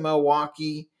championship to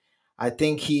Milwaukee. I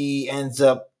think he ends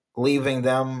up leaving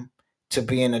them to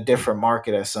be in a different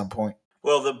market at some point.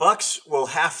 Well, the Bucks will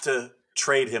have to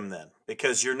trade him then,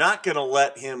 because you're not going to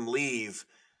let him leave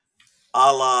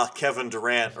a la Kevin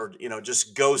Durant, or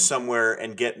just go somewhere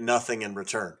and get nothing in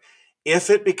return. If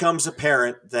it becomes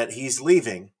apparent that he's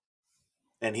leaving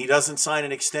and he doesn't sign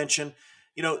an extension,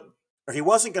 or he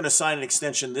wasn't going to sign an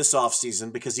extension this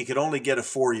offseason because he could only get a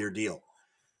 4-year deal.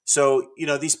 So,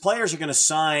 these players are going to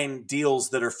sign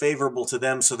deals that are favorable to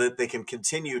them so that they can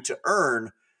continue to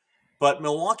earn But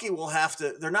Milwaukee will have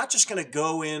to, they're not just going to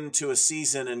go into a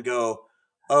season and go,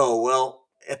 oh, well,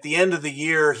 at the end of the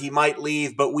year, he might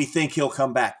leave, but we think he'll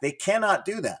come back. They cannot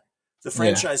do that. The Yeah.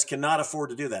 franchise cannot afford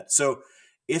to do that. So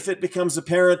if it becomes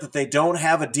apparent that they don't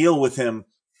have a deal with him,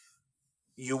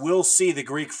 you will see the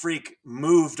Greek Freak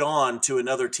moved on to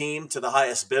another team, to the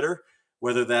highest bidder,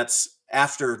 whether that's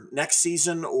after next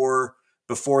season or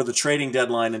before the trading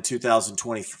deadline in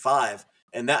 2025.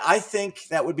 And that, I think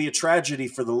that would be a tragedy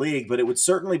for the league, but it would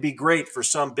certainly be great for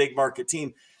some big market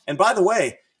team. And by the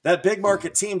way, that big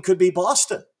market team could be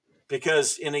Boston,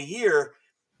 because in a year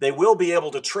they will be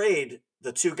able to trade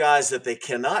the two guys that they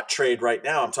cannot trade right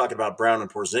now. I'm talking about Brown and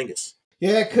Porzingis.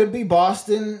 Yeah, it could be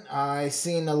Boston. I've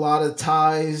seen a lot of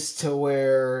ties to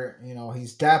where,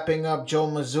 he's dapping up Joe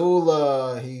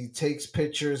Mazzulla. He takes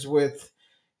pictures with,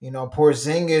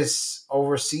 Porzingis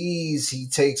overseas. He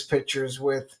takes pictures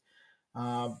with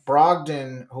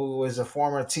Brogdon, who is a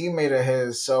former teammate of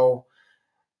his. So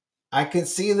I can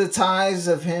see the ties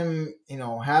of him,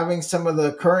 having some of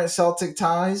the current Celtic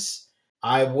ties.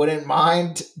 I wouldn't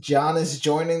mind Giannis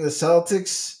joining the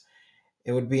Celtics.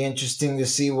 It would be interesting to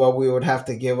see what we would have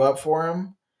to give up for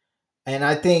him. And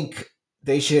I think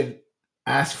they should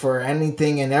ask for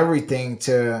anything and everything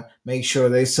to make sure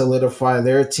they solidify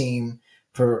their team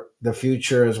for the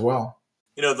future as well.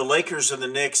 The Lakers and the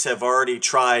Knicks have already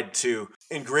tried to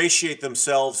ingratiate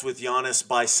themselves with Giannis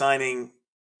by signing,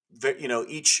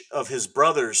 each of his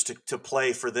brothers to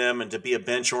play for them and to be a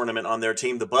bench ornament on their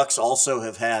team. The Bucks also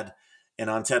have had an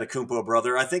Antetokounmpo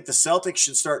brother. I think the Celtics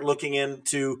should start looking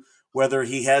into whether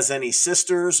he has any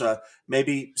sisters,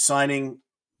 maybe signing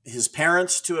his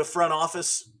parents to a front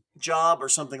office job or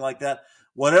something like that.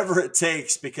 Whatever it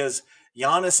takes, because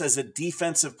Giannis as a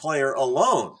defensive player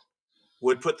alone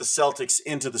would put the Celtics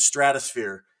into the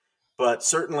stratosphere. But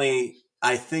certainly,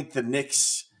 I think the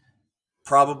Knicks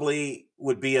probably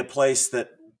would be a place that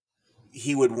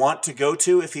he would want to go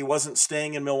to if he wasn't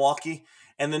staying in Milwaukee.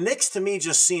 And the Knicks, to me,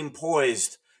 just seem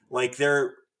poised, like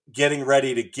they're getting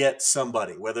ready to get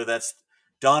somebody, whether that's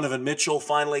Donovan Mitchell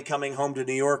finally coming home to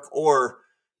New York or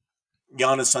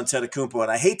Giannis Antetokounmpo.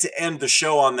 And I hate to end the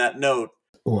show on that note.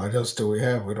 What else do we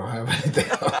have? We don't have anything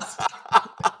else.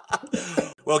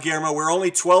 Well, Guillermo, we're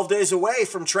only 12 days away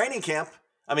from training camp.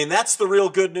 I mean, that's the real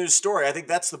good news story. I think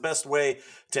that's the best way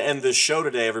to end this show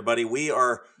today, everybody. We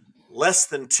are less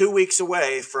than 2 weeks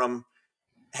away from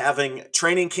having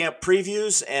training camp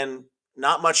previews, and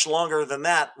not much longer than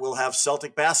that, we'll have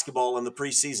Celtic basketball in the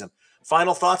preseason.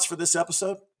 Final thoughts for this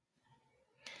episode?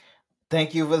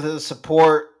 Thank you for the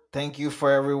support. Thank you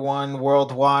for everyone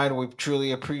worldwide. We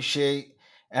truly appreciate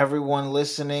everyone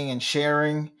listening and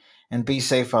sharing, and be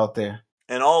safe out there.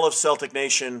 And all of Celtic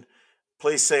Nation,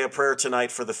 please say a prayer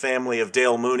tonight for the family of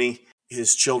Dale Mooney,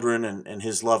 his children, and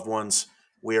his loved ones.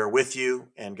 We are with you,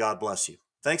 and God bless you.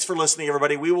 Thanks for listening,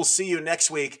 everybody. We will see you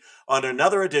next week on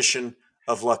another edition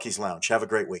of Lucky's Lounge. Have a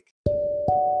great week.